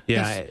overboard.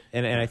 Yeah,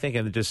 and I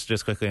think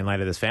just quickly in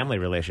light of this family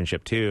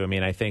relationship, too, I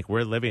mean, I think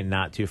we're living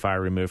not too far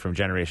removed from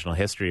generational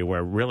history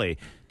where really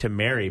to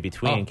marry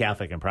between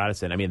Catholic and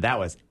Protestant, I mean, that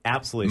was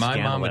absolutely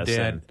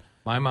scandalous.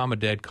 My mom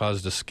and dad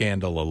caused a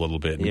scandal a little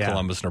bit in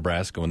Columbus,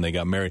 Nebraska when they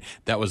got married.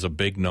 That was a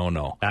big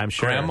no-no. I'm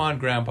sure. Grandma and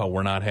Grandpa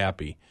were not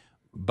happy.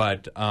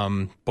 But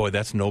boy,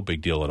 that's no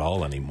big deal at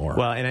all anymore.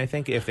 Well, and I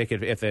think if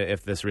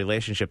this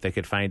relationship, they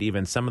could find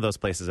even some of those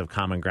places of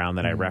common ground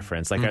that I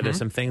referenced. Like, are there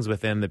some things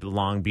within the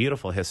long,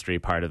 beautiful history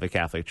part of the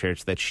Catholic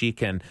Church that she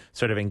can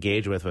sort of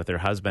engage with her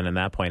husband at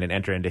that point and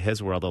enter into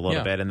his world a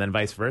little bit, and then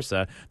vice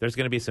versa? There's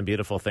going to be some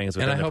beautiful things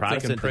within the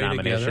Protestant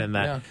denomination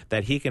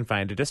that he can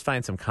find to just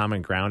find some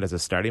common ground as a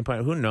starting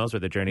point. Who knows where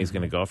the journey is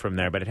going to go from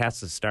there? But it has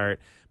to start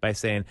by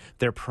saying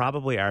there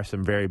probably are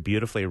some very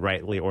beautifully,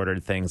 rightly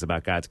ordered things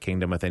about God's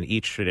kingdom within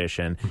each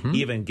tradition,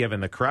 even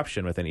given the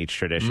corruption within each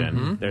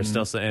tradition. There's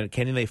still some,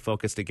 can they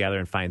focus together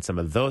and find some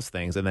of those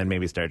things and then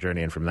maybe start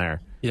journeying from there?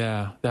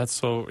 Yeah,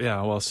 that's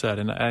well said.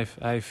 And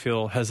I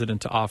feel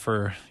hesitant to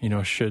offer,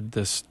 should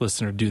this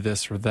listener do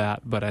this or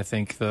that, but I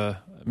think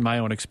my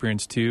own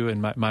experience too,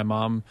 and my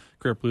mom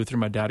grew up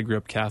Lutheran, my dad grew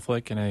up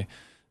Catholic, and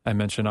I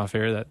mentioned off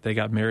air that they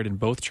got married in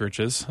both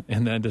churches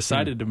and then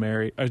decided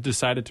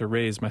to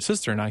raise my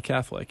sister and I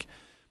Catholic.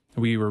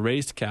 We were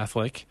raised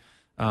Catholic.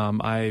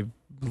 I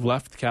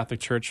left the Catholic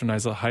Church when I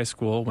was at high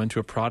school, went to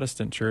a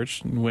Protestant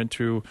church, and went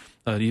to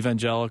an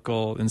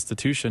evangelical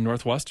institution,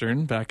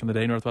 Northwestern, back in the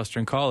day,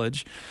 Northwestern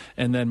College.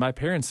 And then my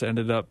parents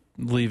ended up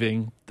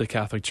leaving the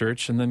Catholic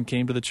Church and then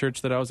came to the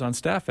church that I was on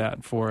staff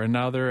for, and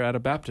now they're at a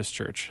Baptist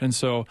church. And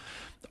so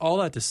all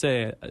that to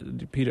say,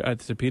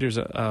 to Peter's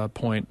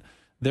point,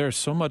 there's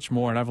so much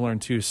more, and I've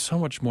learned too, so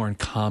much more in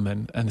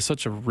common, and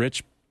such a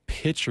rich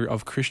picture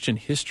of Christian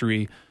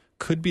history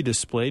could be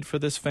displayed for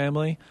this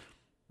family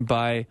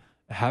by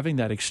having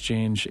that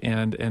exchange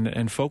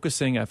and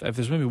focusing. If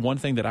there's maybe one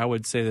thing that I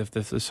would say that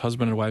if this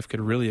husband and wife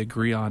could really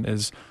agree on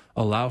is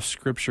allow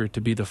Scripture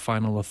to be the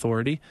final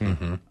authority,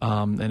 and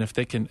if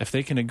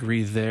they can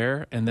agree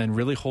there, and then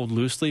really hold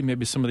loosely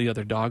maybe some of the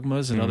other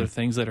dogmas and other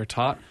things that are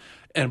taught,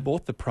 and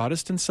both the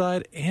Protestant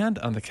side and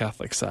on the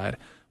Catholic side.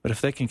 But if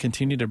they can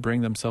continue to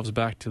bring themselves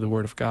back to the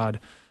Word of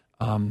God,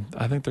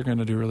 I think they're going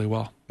to do really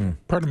well.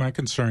 Part of my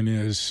concern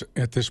is,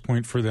 at this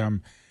point for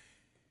them,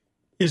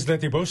 is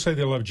that they both say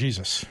they love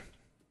Jesus.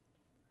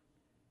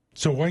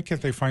 So why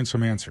can't they find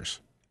some answers?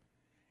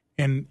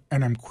 And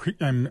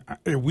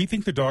we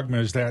think the dogma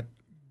is that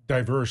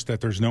diverse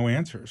that there's no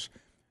answers.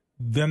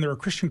 Then there are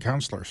Christian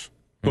counselors,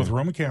 both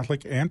Roman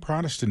Catholic and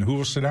Protestant, who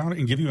will sit down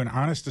and give you an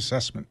honest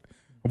assessment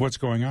of what's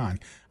going on.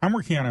 I'm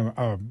working on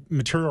a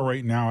material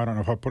right now. I don't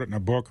know if I'll put it in a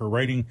book or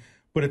writing,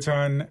 but it's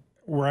on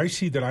where I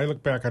see that I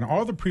look back on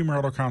all the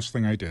premarital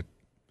counseling I did.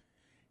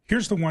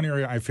 Here's the one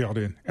area I failed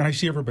in, and I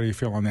see everybody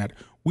fail on that.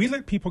 We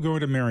let people go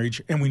into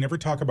marriage, and we never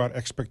talk about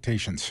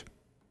expectations.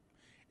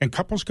 And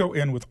couples go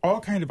in with all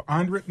kind of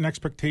unwritten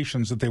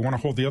expectations that they want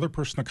to hold the other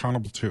person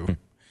accountable to.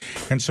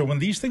 And so when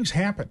these things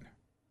happen,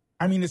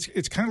 I mean,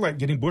 it's kind of like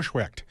getting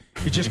bushwhacked.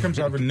 It just comes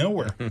out of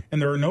nowhere,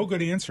 and there are no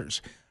good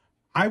answers.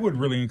 I would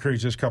really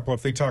encourage this couple,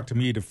 if they talk to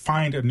me, to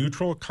find a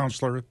neutral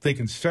counselor they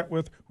can sit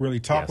with, really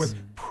talk with,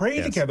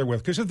 pray together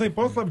with. Because if they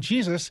both love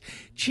Jesus,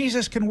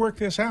 Jesus can work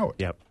this out.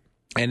 Yep.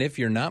 And if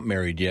you're not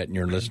married yet and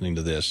you're listening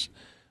to this,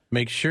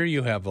 make sure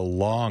you have a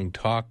long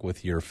talk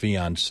with your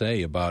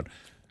fiancé about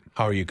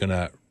how are you going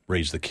to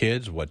raise the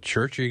kids, what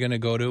church are you going to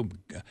go to.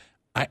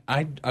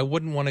 I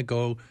wouldn't want to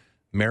go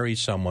marry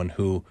someone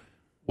who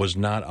was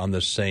not on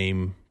the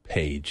same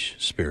page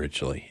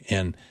spiritually.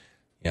 And,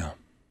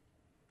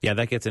 yeah,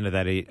 that gets into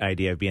that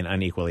idea of being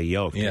unequally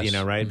yoked,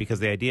 right? Because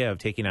the idea of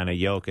taking on a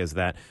yoke is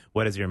that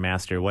what is your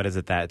master? What is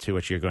it that to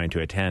which you're going to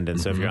attend? And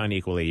so if you're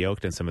unequally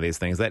yoked in some of these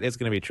things, that is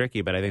going to be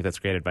tricky. But I think that's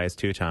great advice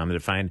too, Tom, to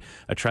find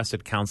a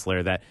trusted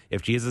counselor that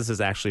if Jesus is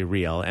actually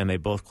real and they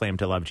both claim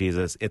to love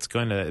Jesus, it's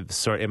going to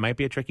it might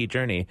be a tricky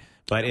journey,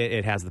 but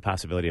it has the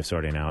possibility of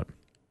sorting out.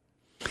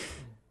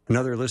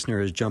 Another listener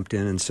has jumped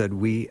in and said,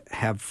 we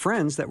have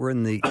friends that were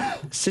in the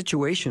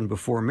situation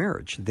before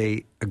marriage.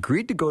 They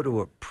agreed to go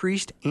to a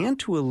priest and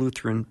to a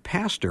Lutheran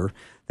pastor.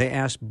 They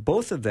asked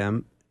both of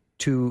them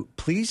to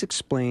please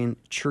explain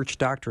church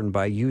doctrine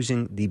by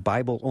using the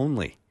Bible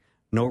only.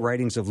 No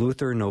writings of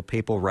Luther, no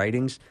papal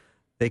writings.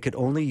 They could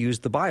only use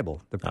the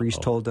Bible. The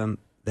priest told them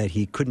that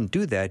he couldn't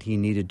do that. He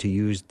needed to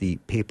use the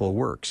papal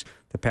works.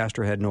 The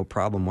pastor had no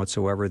problem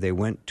whatsoever. They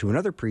went to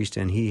another priest,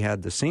 and he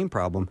had the same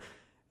problem.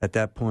 At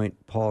that point,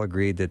 Paul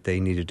agreed that they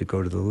needed to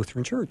go to the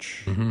Lutheran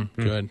Church.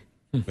 Good.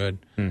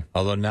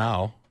 Although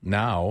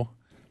now,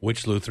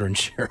 which Lutheran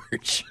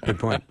church? Good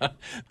point.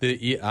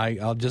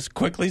 I'll just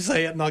quickly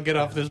say it, and I'll get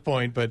off this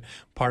point. But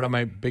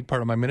big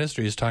part of my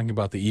ministry is talking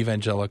about the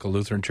Evangelical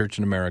Lutheran Church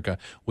in America,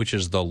 which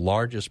is the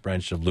largest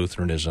branch of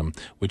Lutheranism,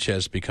 which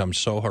has become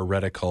so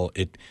heretical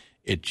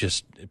it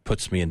just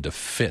puts me into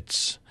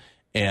fits.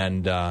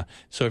 And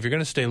so if you're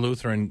going to stay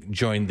Lutheran,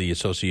 join the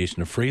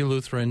Association of Free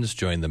Lutherans,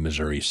 join the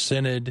Missouri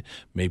Synod,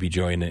 maybe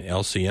join an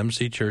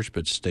LCMC church,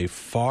 but stay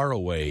far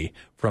away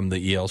from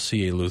the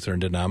ELCA Lutheran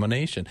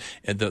denomination.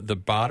 And the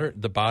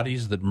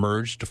bodies that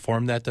merged to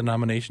form that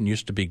denomination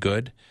used to be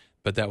good,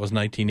 but that was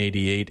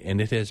 1988,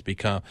 and it has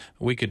become,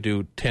 we could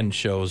do 10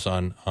 shows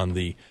on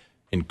the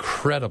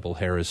incredible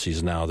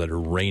heresies now that are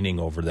reigning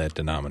over that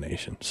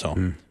denomination.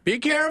 So be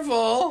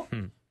careful.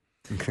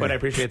 Okay. What I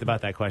appreciate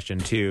about that question,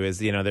 too, is,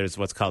 there's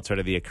what's called sort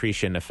of the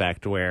accretion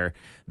effect, where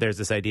there's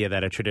this idea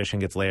that a tradition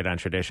gets layered on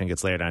tradition,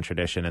 gets layered on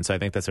tradition. And so I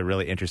think that's a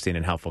really interesting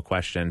and helpful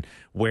question.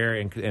 Where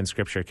in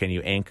Scripture can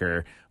you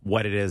anchor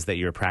what it is that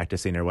you're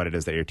practicing or what it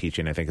is that you're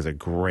teaching? I think is a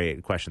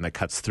great question that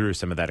cuts through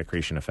some of that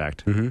accretion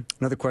effect. Mm-hmm.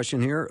 Another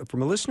question here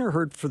from a listener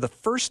heard for the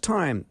first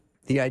time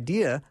the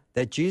idea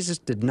that Jesus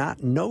did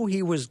not know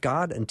he was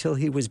God until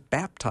he was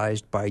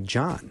baptized by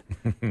John.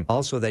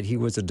 Also, that he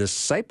was a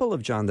disciple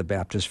of John the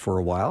Baptist for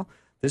a while.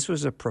 This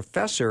was a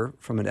professor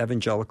from an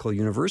evangelical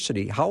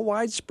university. How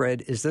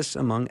widespread is this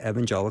among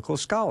evangelical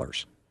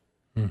scholars?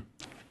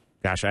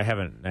 Gosh, I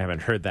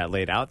haven't heard that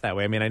laid out that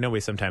way. I mean, I know we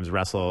sometimes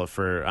wrestle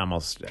for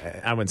almost,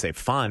 I wouldn't say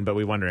fun, but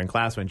we wonder in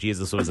class when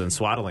Jesus was in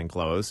swaddling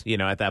clothes,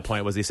 at that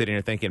point, was he sitting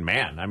here thinking,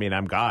 man, I mean,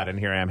 I'm God, and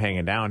here I am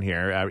hanging down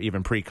here,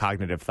 even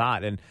precognitive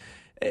thought. And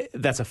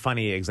that's a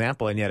funny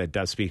example, and yet it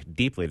does speak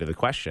deeply to the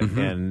question. Mm-hmm.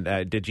 And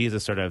did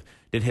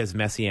his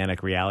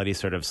messianic reality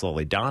sort of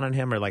slowly dawn on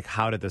him, or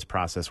how did this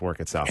process work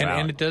itself out?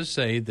 And it does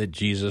say that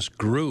Jesus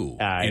grew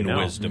in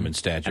wisdom and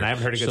stature. And I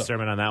haven't heard a good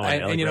sermon on that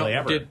one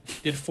ever. Did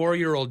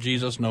 4-year-old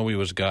Jesus know he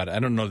was God? I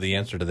don't know the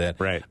answer to that.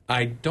 Right.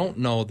 I don't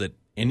know that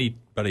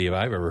anybody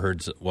I've ever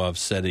heard of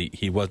said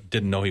he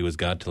didn't know he was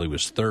God till he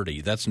was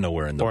 30. That's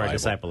nowhere in the Bible. Or a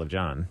disciple of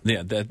John.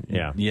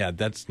 Yeah,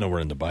 that's nowhere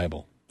in the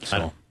Bible.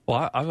 So.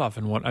 Well, I've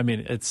often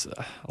wondered, it's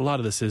a lot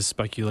of this is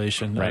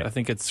speculation. Right. I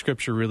think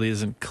Scripture really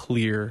isn't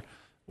clear.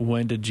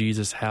 When did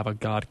Jesus have a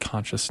God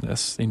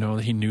consciousness? He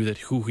knew that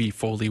who he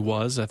fully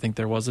was. I think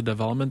there was a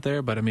development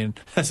there. But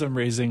as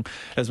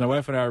my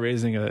wife and I are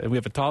raising, we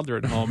have a toddler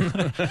at home,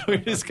 we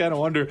just kind of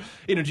wonder,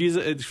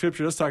 Jesus,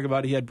 Scripture does talk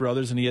about he had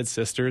brothers and he had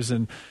sisters,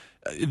 and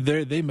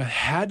they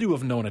had to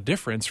have known a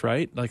difference,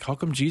 right? How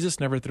come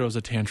Jesus never throws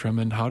a tantrum,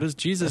 and how does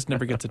Jesus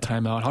never get to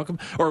timeout? How come,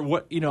 or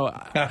what?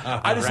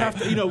 I just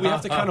have to, we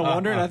have to kind of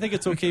wonder. And I think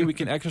it's okay. We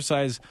can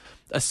exercise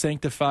a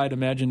sanctified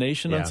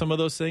imagination on some of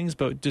those things,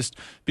 but just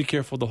be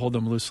careful to hold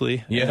them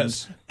loosely.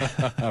 Yes,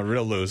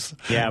 real loose.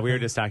 Yeah, we were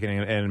just talking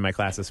in my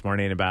class this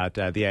morning about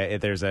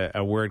there's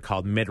a word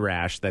called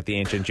midrash that the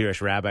ancient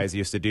Jewish rabbis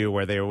used to do,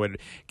 where they would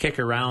kick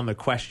around the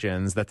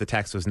questions that the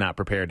text was not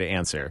prepared to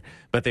answer,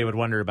 but they would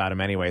wonder about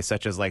them anyway,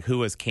 such as who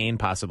was Cain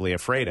possibly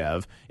afraid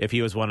of if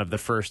he was one of the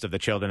first of the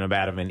children of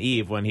Adam and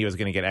Eve when he was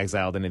going to get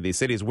exiled into these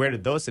cities? Where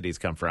did those cities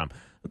come from?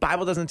 The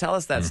Bible doesn't tell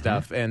us that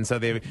stuff, and so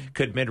they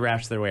could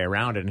midrash their way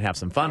around it and have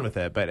some fun with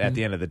it, but at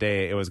the end of the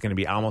day, it was going to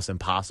be almost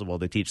impossible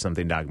to teach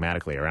something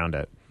dogmatically around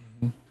it.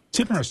 It's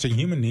interesting,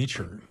 human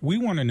nature. We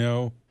want to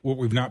know what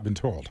we've not been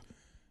told.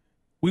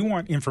 We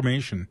want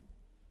information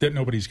that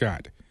nobody's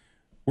got.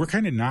 We're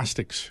kind of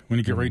Gnostics when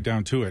you get right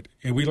down to it,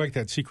 and we like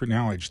that secret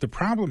knowledge. The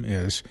problem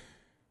is,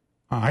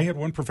 I had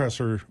one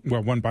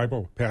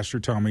Bible pastor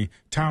tell me,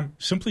 Tom,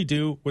 simply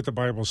do what the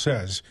Bible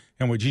says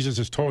and what Jesus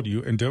has told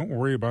you, and don't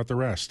worry about the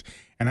rest.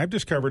 And I've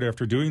discovered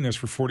after doing this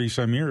for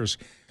 40-some years,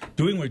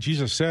 doing what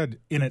Jesus said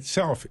in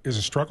itself is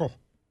a struggle.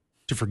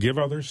 To forgive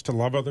others, to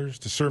love others,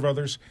 to serve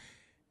others.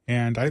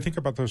 And I think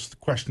about those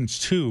questions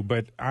too,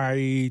 but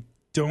I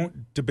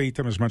don't debate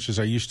them as much as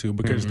I used to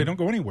because they don't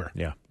go anywhere.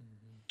 Yeah.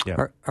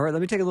 All right,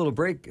 let me take a little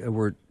break.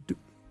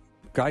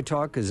 Guy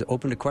Talk is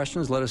open to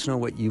questions. Let us know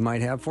what you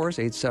might have for us.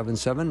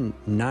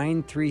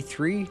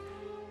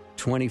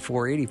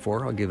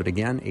 877-933-2484. I'll give it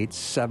again.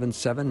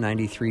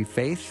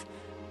 877-93-FAITH.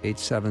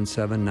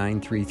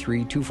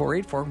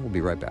 877-933-2484. We'll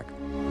be right back.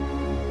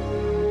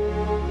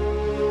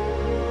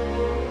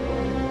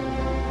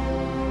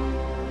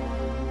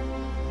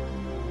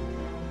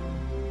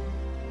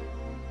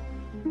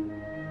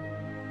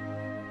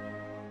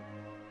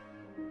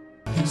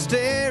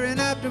 Staring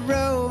up the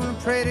road and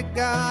pray to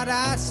God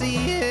I see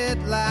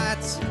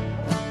headlights.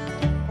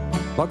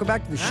 Welcome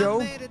back to the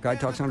show. Guy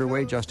Talk's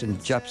underway. Justin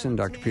Jeppesen,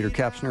 Dr. Peter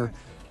Kapsner,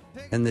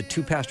 and the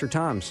two Pastor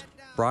Toms,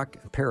 Brock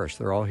and Parish.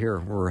 They're all here.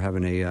 We're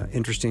having a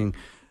interesting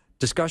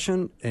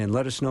discussion, and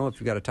let us know if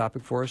you've got a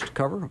topic for us to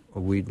cover.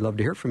 We'd love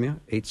to hear from you.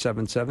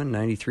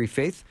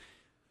 877-93-FAITH.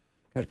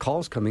 Got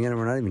calls coming in, and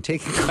we're not even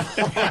taking calls.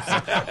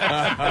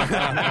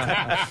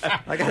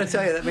 I got to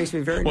tell you, that makes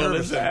me very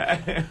nervous.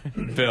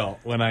 Listen, Bill,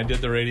 when I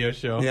did the radio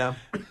show,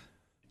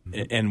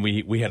 and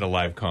we had a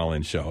live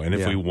call-in show, and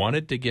if we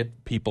wanted to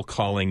get people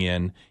calling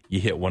in, you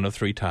hit one of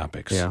three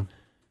topics. Yeah.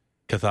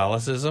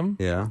 Catholicism,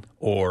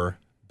 or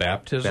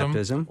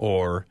baptism,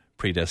 or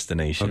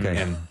predestination. Okay.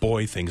 And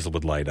boy, things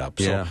would light up.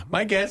 So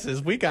my guess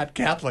is we got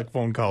Catholic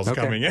phone calls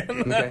coming in.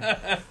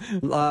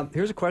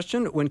 Here's a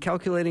question. When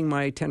calculating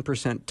my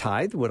 10%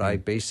 tithe, would I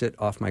base it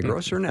off my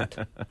gross or net?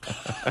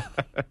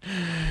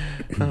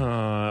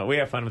 We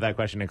have fun with that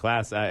question in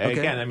class.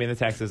 Again, the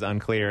text is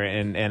unclear,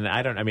 and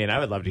I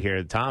would love to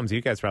hear Tom's.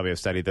 You guys probably have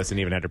studied this and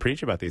even had to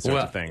preach about these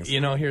sorts of things.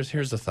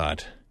 Here's the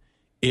thought.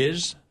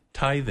 Is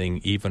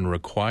tithing even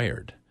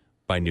required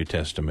by New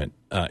Testament,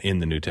 in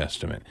the New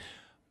Testament?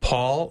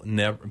 Paul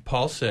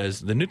says,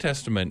 the New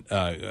Testament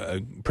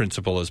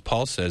principle is,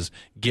 Paul says,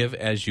 give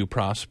as you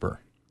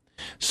prosper.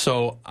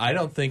 So I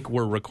don't think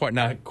we're required.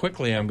 Now,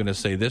 quickly, I'm going to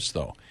say this,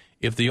 though.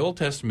 If the Old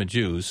Testament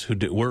Jews who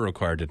were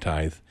required to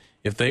tithe,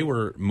 if they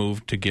were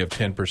moved to give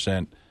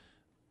 10%,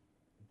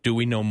 do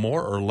we know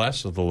more or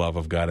less of the love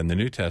of God in the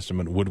New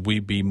Testament? Would we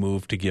be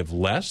moved to give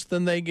less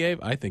than they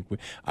gave? I think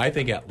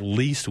at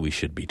least we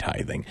should be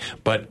tithing.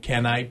 But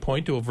can I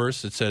point to a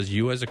verse that says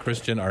you as a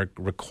Christian are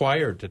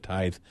required to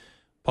tithe?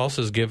 Paul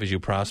says, give as you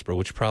prosper,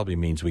 which probably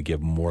means we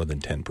give more than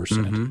 10%.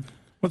 Mm-hmm.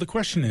 Well, the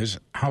question is,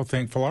 how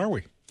thankful are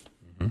we?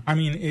 Mm-hmm. I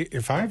mean,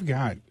 if I'm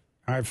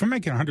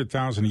making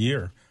 $100,000 a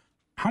year,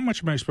 how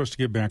much am I supposed to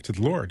give back to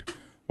the Lord?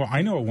 Well,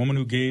 I know a woman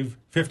who gave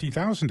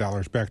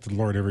 $50,000 back to the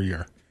Lord every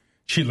year.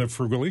 She lived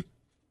frugally.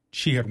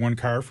 She had one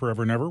car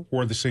forever and ever,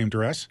 wore the same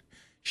dress.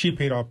 She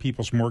paid off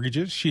people's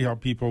mortgages. She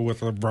helped people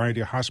with a variety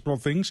of hospital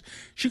things.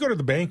 She'd go to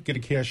the bank, get a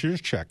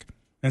cashier's check,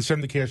 and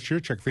send the cashier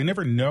check. They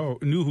never knew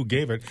who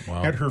gave it.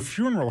 Wow. At her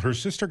funeral, her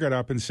sister got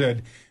up and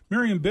said,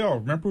 Mary and Bill,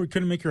 remember we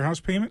couldn't make your house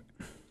payment?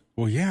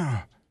 Well,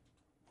 yeah.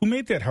 Who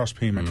made that house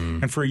payment?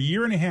 And for a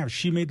year and a half,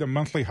 she made the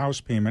monthly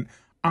house payment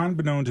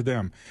unbeknown to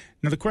them.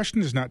 Now, the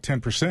question is not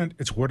 10%.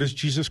 It's what is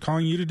Jesus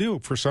calling you to do?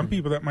 For some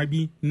people, that might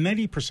be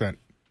 90%.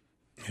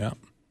 Yeah.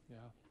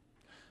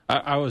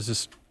 I was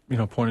just,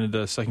 pointing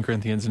to 2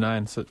 Corinthians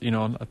 9. So,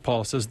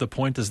 Paul says the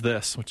point is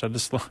this, which I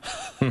just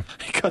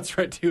he cuts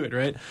right to it,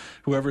 right?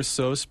 Whoever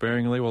sows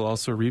sparingly will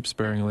also reap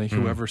sparingly.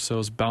 Whoever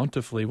sows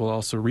bountifully will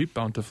also reap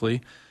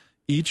bountifully.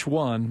 Each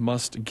one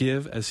must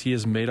give as he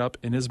is made up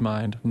in his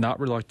mind, not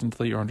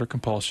reluctantly or under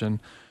compulsion.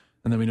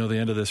 And then we know the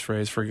end of this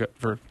phrase for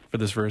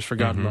this verse, for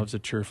God loves a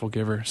cheerful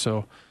giver.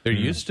 So there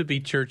used to be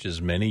churches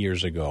many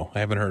years ago, I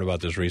haven't heard about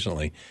this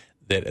recently,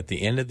 that at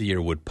the end of the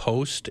year would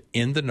post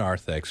in the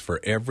narthex for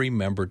every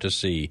member to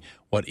see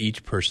what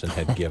each person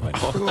had given.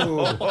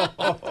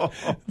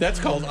 That's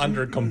called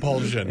under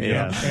compulsion.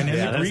 Yeah. And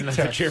in the Greek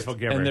text, cheerful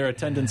giver. And their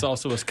attendance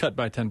also was cut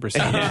by 10%.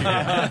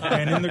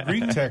 And in the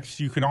Greek text,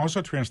 you can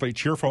also translate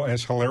cheerful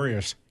as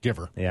hilarious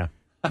giver. Yeah.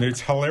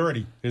 It's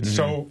hilarity. It's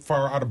so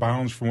far out of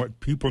bounds from what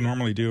people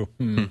normally do.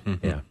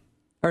 Yeah.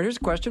 All right, here's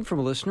a question from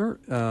a listener.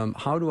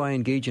 How do I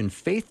engage in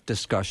faith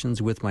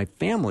discussions with my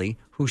family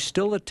who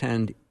still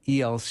attend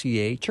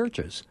ELCA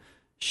churches?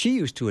 She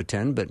used to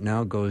attend, but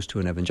now goes to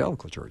an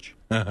evangelical church.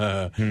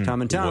 Tom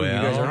and Tom, you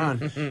guys are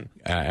on.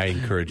 I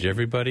encourage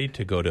everybody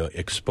to go to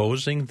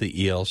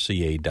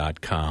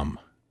exposingtheelca.com.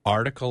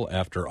 Article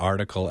after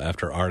article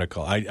after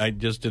article. I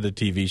just did a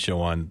TV show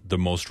on the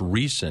most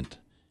recent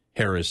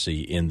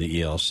heresy in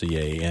the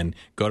ELCA, and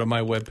go to my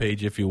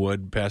webpage if you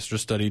would,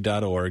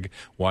 pastorstudy.org.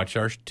 Watch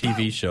our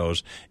TV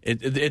shows.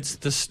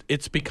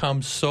 It's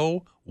become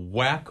so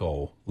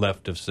wacko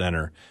left of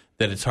center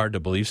that it's hard to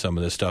believe some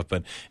of this stuff,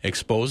 but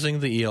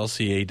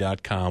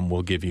exposingtheelca.com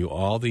will give you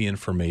all the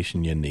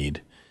information you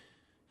need.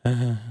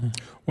 Well,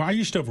 I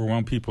used to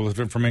overwhelm people with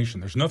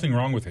information. There's nothing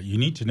wrong with it. You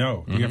need to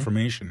know the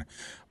information.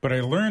 But I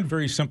learned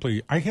very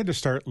simply, I had to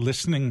start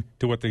listening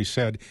to what they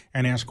said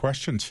and ask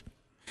questions.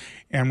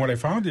 And what I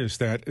found is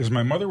that, as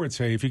my mother would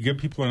say, if you give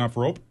people enough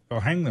rope,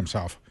 they'll hang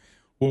themselves.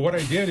 Well, what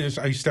I did is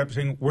I stepped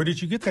saying, where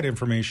did you get that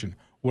information?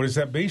 What is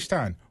that based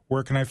on?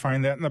 Where can I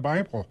find that in the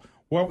Bible?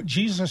 What would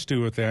Jesus do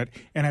with that?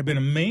 And I've been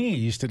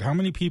amazed at how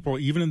many people,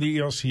 even in the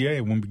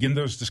ELCA, when we begin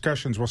those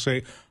discussions, will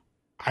say,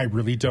 I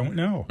really don't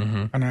know.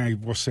 And I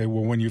will say,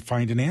 well, when you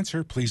find an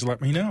answer, please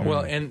let me know.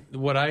 Well, and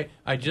what I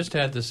just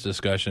had this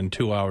discussion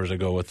 2 hours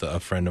ago with a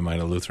friend of mine,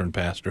 a Lutheran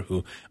pastor,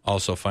 who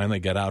also finally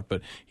got out,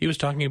 but he was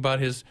talking about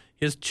his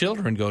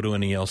children go to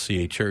an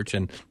ELCA church,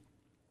 and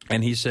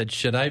he said,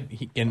 should I?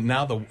 And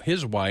now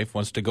his wife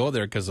wants to go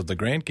there because of the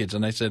grandkids.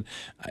 And I said,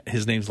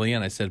 his name's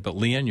Leon. I said, but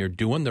Leon, you're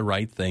doing the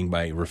right thing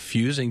by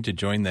refusing to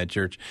join that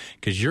church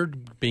because you're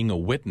being a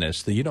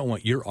witness that you don't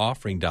want your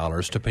offering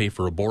dollars to pay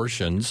for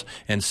abortions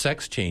and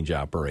sex change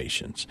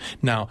operations.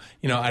 Now,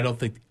 I don't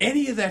think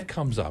any of that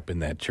comes up in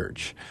that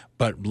church.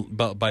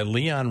 But by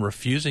Leon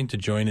refusing to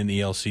join an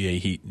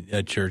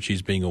ELCA church,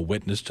 he's being a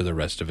witness to the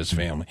rest of his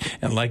family.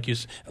 And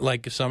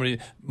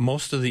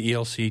most of the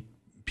ELCA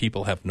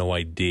people have no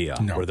idea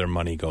where their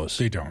money goes.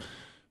 They don't.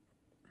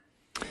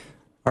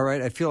 All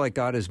right, I feel like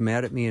God is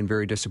mad at me and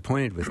very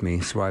disappointed with me,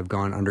 so I've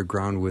gone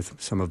underground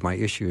with some of my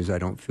issues. I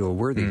don't feel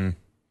worthy.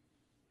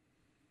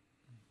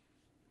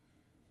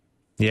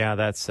 Yeah,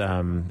 that's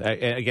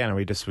again.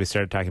 We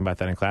started talking about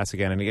that in class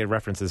again, and it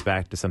references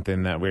back to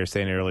something that we were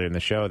saying earlier in the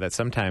show. That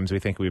sometimes we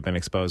think we've been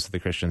exposed to the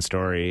Christian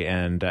story,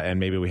 and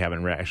maybe we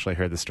haven't actually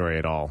heard the story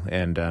at all.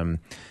 And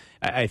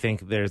I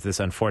think there's this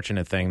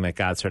unfortunate thing that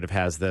God sort of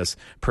has this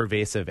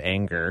pervasive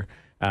anger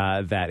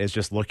that is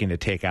just looking to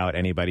take out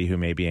anybody who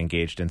may be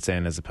engaged in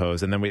sin, as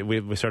opposed. And then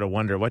we sort of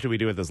wonder, what do we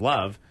do with this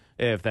love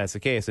if that's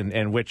the case,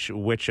 and which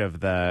of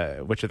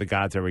the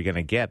gods are we going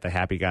to get, the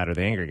happy God or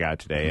the anger God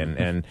today?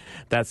 And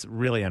that's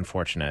really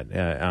unfortunate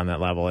on that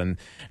level. And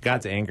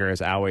God's anger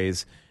is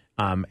always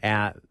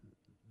at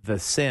the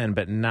sin,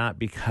 but not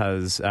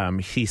because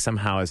he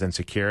somehow is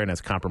insecure and is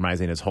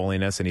compromising his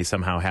holiness, and he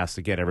somehow has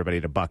to get everybody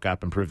to buck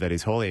up and prove that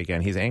he's holy again.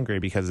 He's angry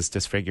because it's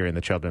disfiguring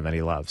the children that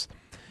he loves.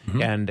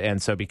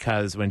 And so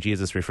because when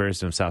Jesus refers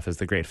to himself as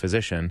the great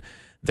physician,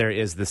 there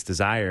is this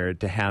desire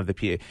to have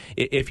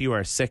if you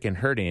are sick and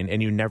hurting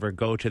and you never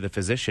go to the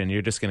physician,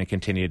 you're just going to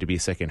continue to be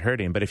sick and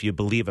hurting. But if you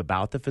believe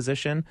about the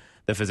physician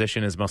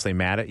is mostly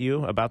mad at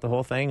you about the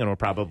whole thing and will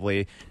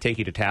probably take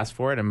you to task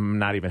for it and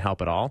not even help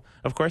at all.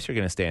 Of course, you're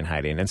going to stay in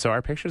hiding. And so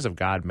our pictures of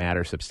God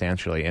matter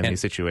substantially in these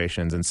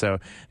situations. And so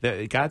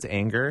God's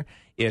anger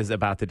is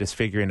about the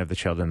disfiguring of the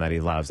children that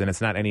he loves. And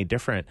it's not any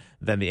different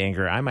than the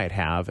anger I might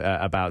have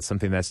about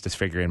something that's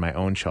disfiguring my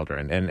own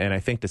children. And I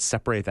think to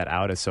separate that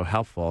out is so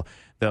helpful.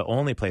 The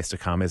only place to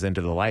come is into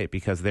the light,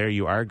 because there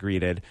you are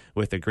greeted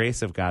with the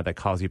grace of God that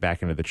calls you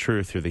back into the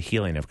truth through the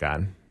healing of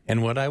God.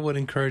 And what I would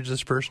encourage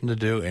this person to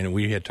do, and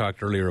we had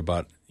talked earlier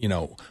about,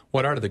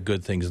 what are the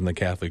good things in the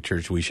Catholic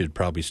Church we should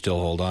probably still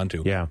hold on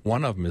to? Yeah.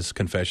 One of them is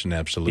confession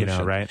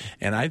absolution. Right?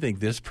 And I think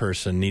this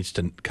person needs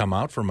to come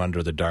out from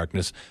under the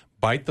darkness,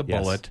 bite the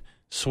bullet,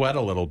 sweat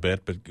a little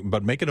bit,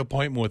 but make an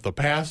appointment with a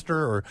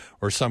pastor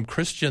or some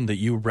Christian that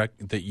you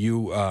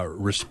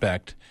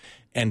respect,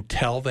 and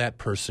tell that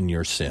person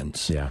your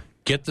sins. Yeah.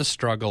 Get the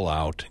struggle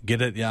out,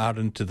 get it out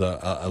into the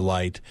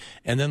light,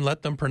 and then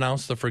let them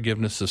pronounce the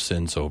forgiveness of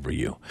sins over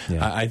you.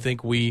 Yeah. I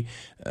think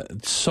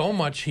so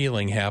much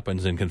healing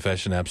happens in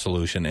confession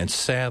absolution, and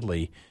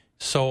sadly,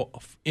 so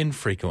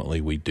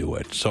infrequently we do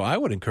it. So I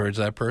would encourage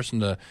that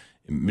person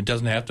it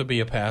doesn't have to be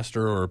a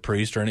pastor or a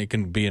priest or anything, it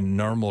can be a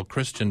normal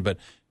Christian, but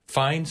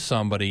find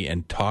somebody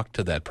and talk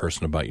to that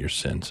person about your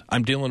sins.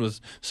 I'm dealing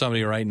with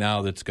somebody right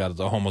now that's got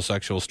a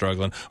homosexual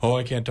struggling.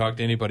 I can't talk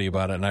to anybody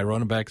about it. And I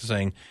run back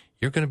saying,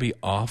 you're going to be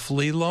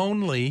awfully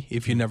lonely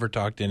if you never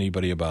talk to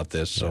anybody about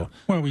this. So,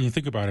 well, when you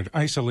think about it,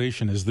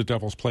 isolation is the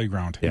devil's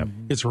playground. Yep.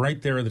 It's right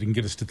there that can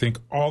get us to think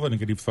all the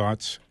negative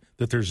thoughts,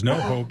 that there's no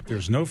hope,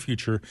 there's no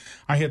future.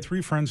 I had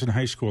 3 friends in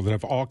high school that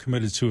have all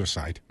committed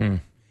suicide.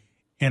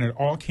 And it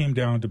all came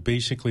down to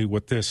basically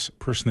what this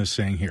person is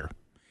saying here.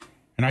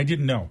 And I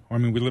didn't know. I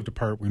mean, we lived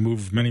apart. We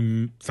moved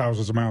many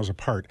thousands of miles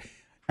apart.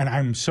 And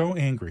I'm so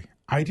angry.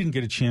 I didn't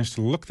get a chance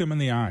to look them in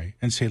the eye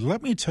and say,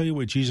 let me tell you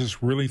what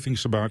Jesus really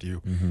thinks about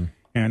you. Mm-hmm.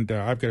 And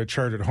I've got a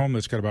chart at home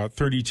that's got about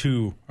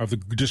 32 of the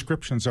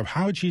descriptions of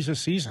how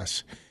Jesus sees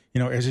us,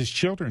 as his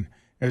children,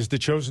 as the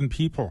chosen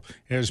people,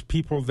 as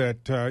people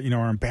that, are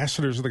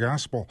ambassadors of the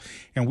gospel.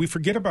 And we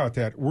forget about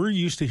that. We're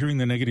used to hearing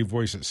the negative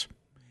voices.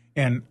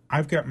 And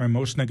I've got my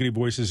most negative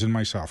voices in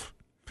myself.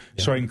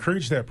 Yeah. So I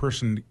encourage that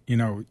person,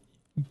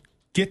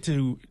 get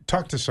to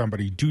talk to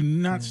somebody. Do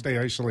not stay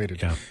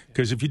isolated.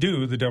 Because if you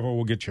do, the devil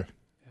will get you.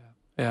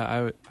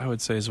 Yeah, I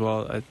would say as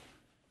well,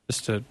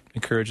 just to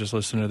encourage this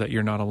listener that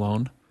you're not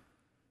alone.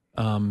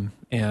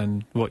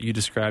 And what you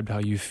described, how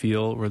you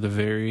feel, were the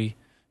very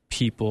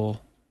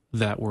people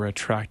that were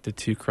attracted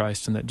to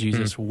Christ and that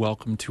Jesus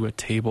welcomed to a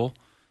table,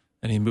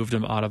 and he moved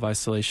them out of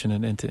isolation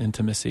and into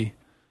intimacy.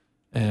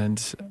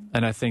 And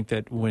I think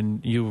that when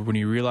you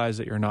realize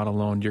that you're not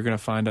alone, you're going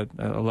to find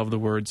I love the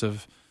words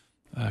of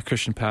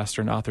Christian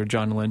pastor and author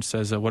John Lynch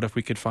says, what if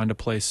we could find a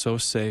place so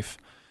safe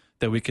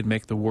that we could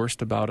make the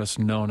worst about us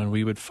known, and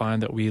we would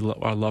find that we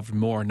are loved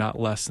more, not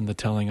less, in the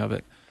telling of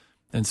it.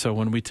 And so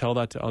when we tell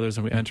that to others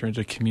and we enter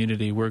into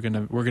community, we're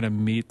gonna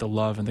meet the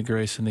love and the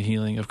grace and the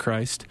healing of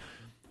Christ.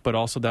 But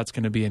also that's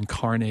going to be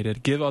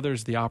incarnated. Give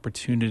others the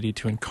opportunity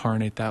to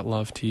incarnate that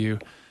love to you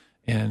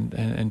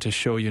and to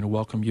show you and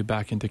welcome you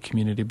back into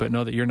community. But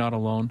know that you're not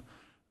alone.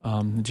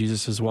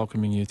 Jesus is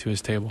welcoming you to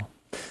his table.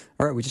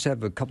 All right, we just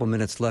have a couple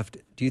minutes left.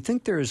 Do you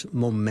think there's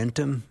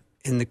momentum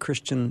in the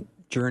Christian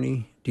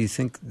journey? Do you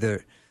think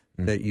that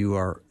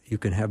you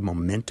can have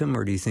momentum,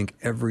 or do you think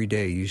every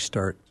day you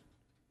start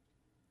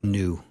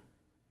new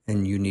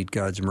and you need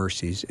God's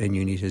mercies and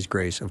you need his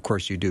grace? Of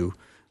course you do.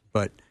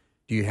 But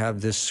do you have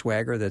this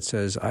swagger that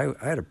says, I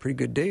had a pretty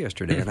good day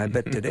yesterday, and I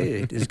bet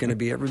today is going to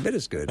be every bit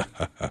as good?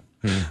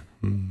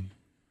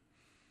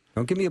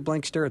 Don't give me a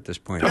blank stare at this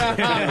point.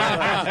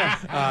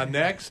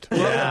 Next.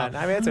 Yeah,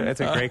 I mean, it's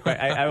a great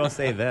question. I will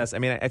say this. I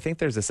mean, I think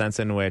there's a sense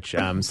in which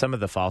some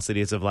of the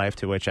falsities of life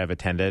to which I've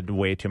attended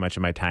way too much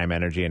of my time,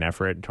 energy, and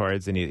effort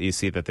towards, and you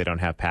see that they don't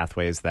have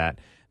pathways that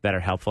are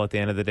helpful at the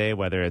end of the day,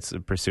 whether it's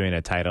pursuing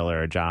a title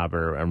or a job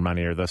or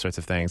money or those sorts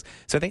of things.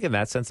 So I think in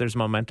that sense, there's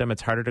momentum.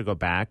 It's harder to go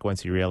back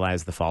once you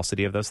realize the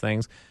falsity of those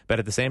things. But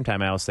at the same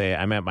time, I will say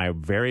I'm at my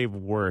very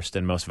worst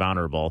and most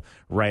vulnerable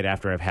right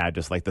after I've had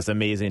just like this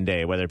amazing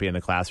day, whether it be in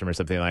the classroom or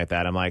something like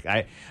that. I'm like,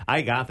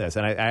 I got this.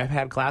 And I've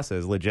had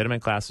classes,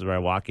 legitimate classes where I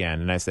walk in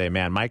and I say,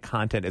 man, my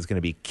content is going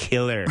to be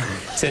killer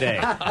today.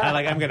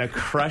 I'm going to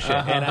crush it.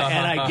 And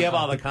I give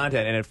all the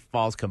content and it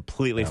falls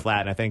completely flat.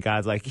 And I think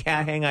God's like,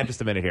 yeah, hang on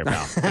just a minute here,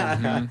 pal.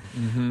 Yeah.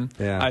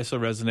 I so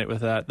resonate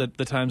with that.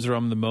 The times where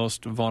I'm the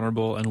most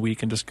vulnerable and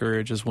weak and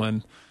discouraged is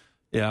when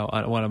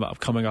I'm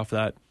coming off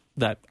that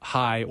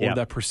high or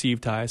that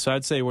perceived high. So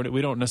I'd say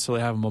we don't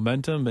necessarily have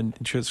momentum, and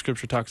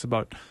Scripture talks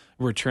about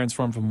we're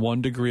transformed from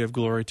one degree of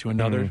glory to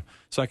another.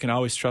 So I can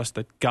always trust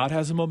that God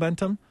has a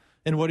momentum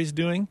in what he's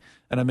doing,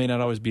 and I may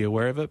not always be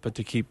aware of it, but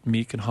to keep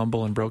meek and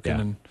humble and broken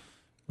and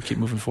keep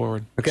moving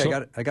forward. Okay,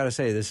 so, I got to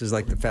say, this is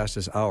like the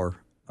fastest hour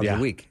of the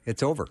week.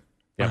 It's over.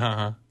 Yep.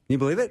 Can you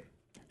believe it?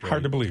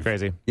 Hard to believe.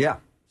 Crazy. Yeah.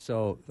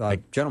 So,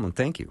 gentlemen,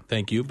 thank you.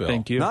 Thank you, Bill.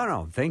 Thank you.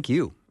 No, thank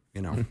you.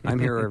 You know, I'm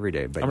here every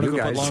day, but I'm you going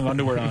to guys. go put long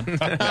underwear on.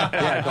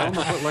 Yeah, don't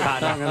put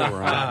long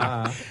underwear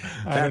on.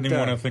 I didn't even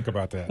want to think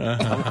about that.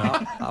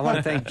 I want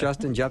to thank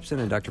Justin Jeppesen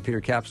and Dr.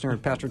 Peter Kapsner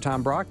and Pastor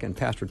Tom Brock and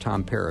Pastor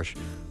Tom Parish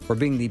for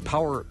being the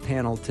power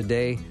panel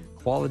today.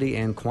 Quality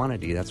and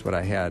quantity, that's what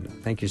I had.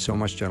 Thank you so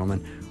much,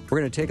 gentlemen. We're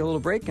going to take a little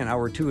break, and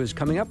Hour 2 is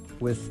coming up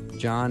with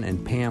John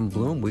and Pam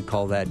Bloom. We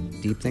call that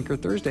Deep Thinker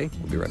Thursday.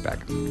 We'll be right back.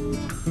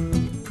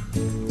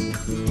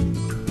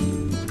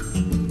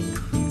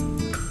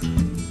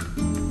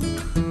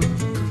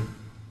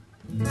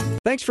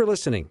 Thanks for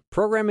listening.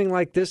 Programming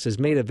like this is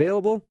made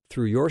available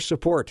through your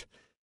support.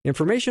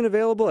 Information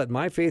available at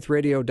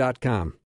myfaithradio.com.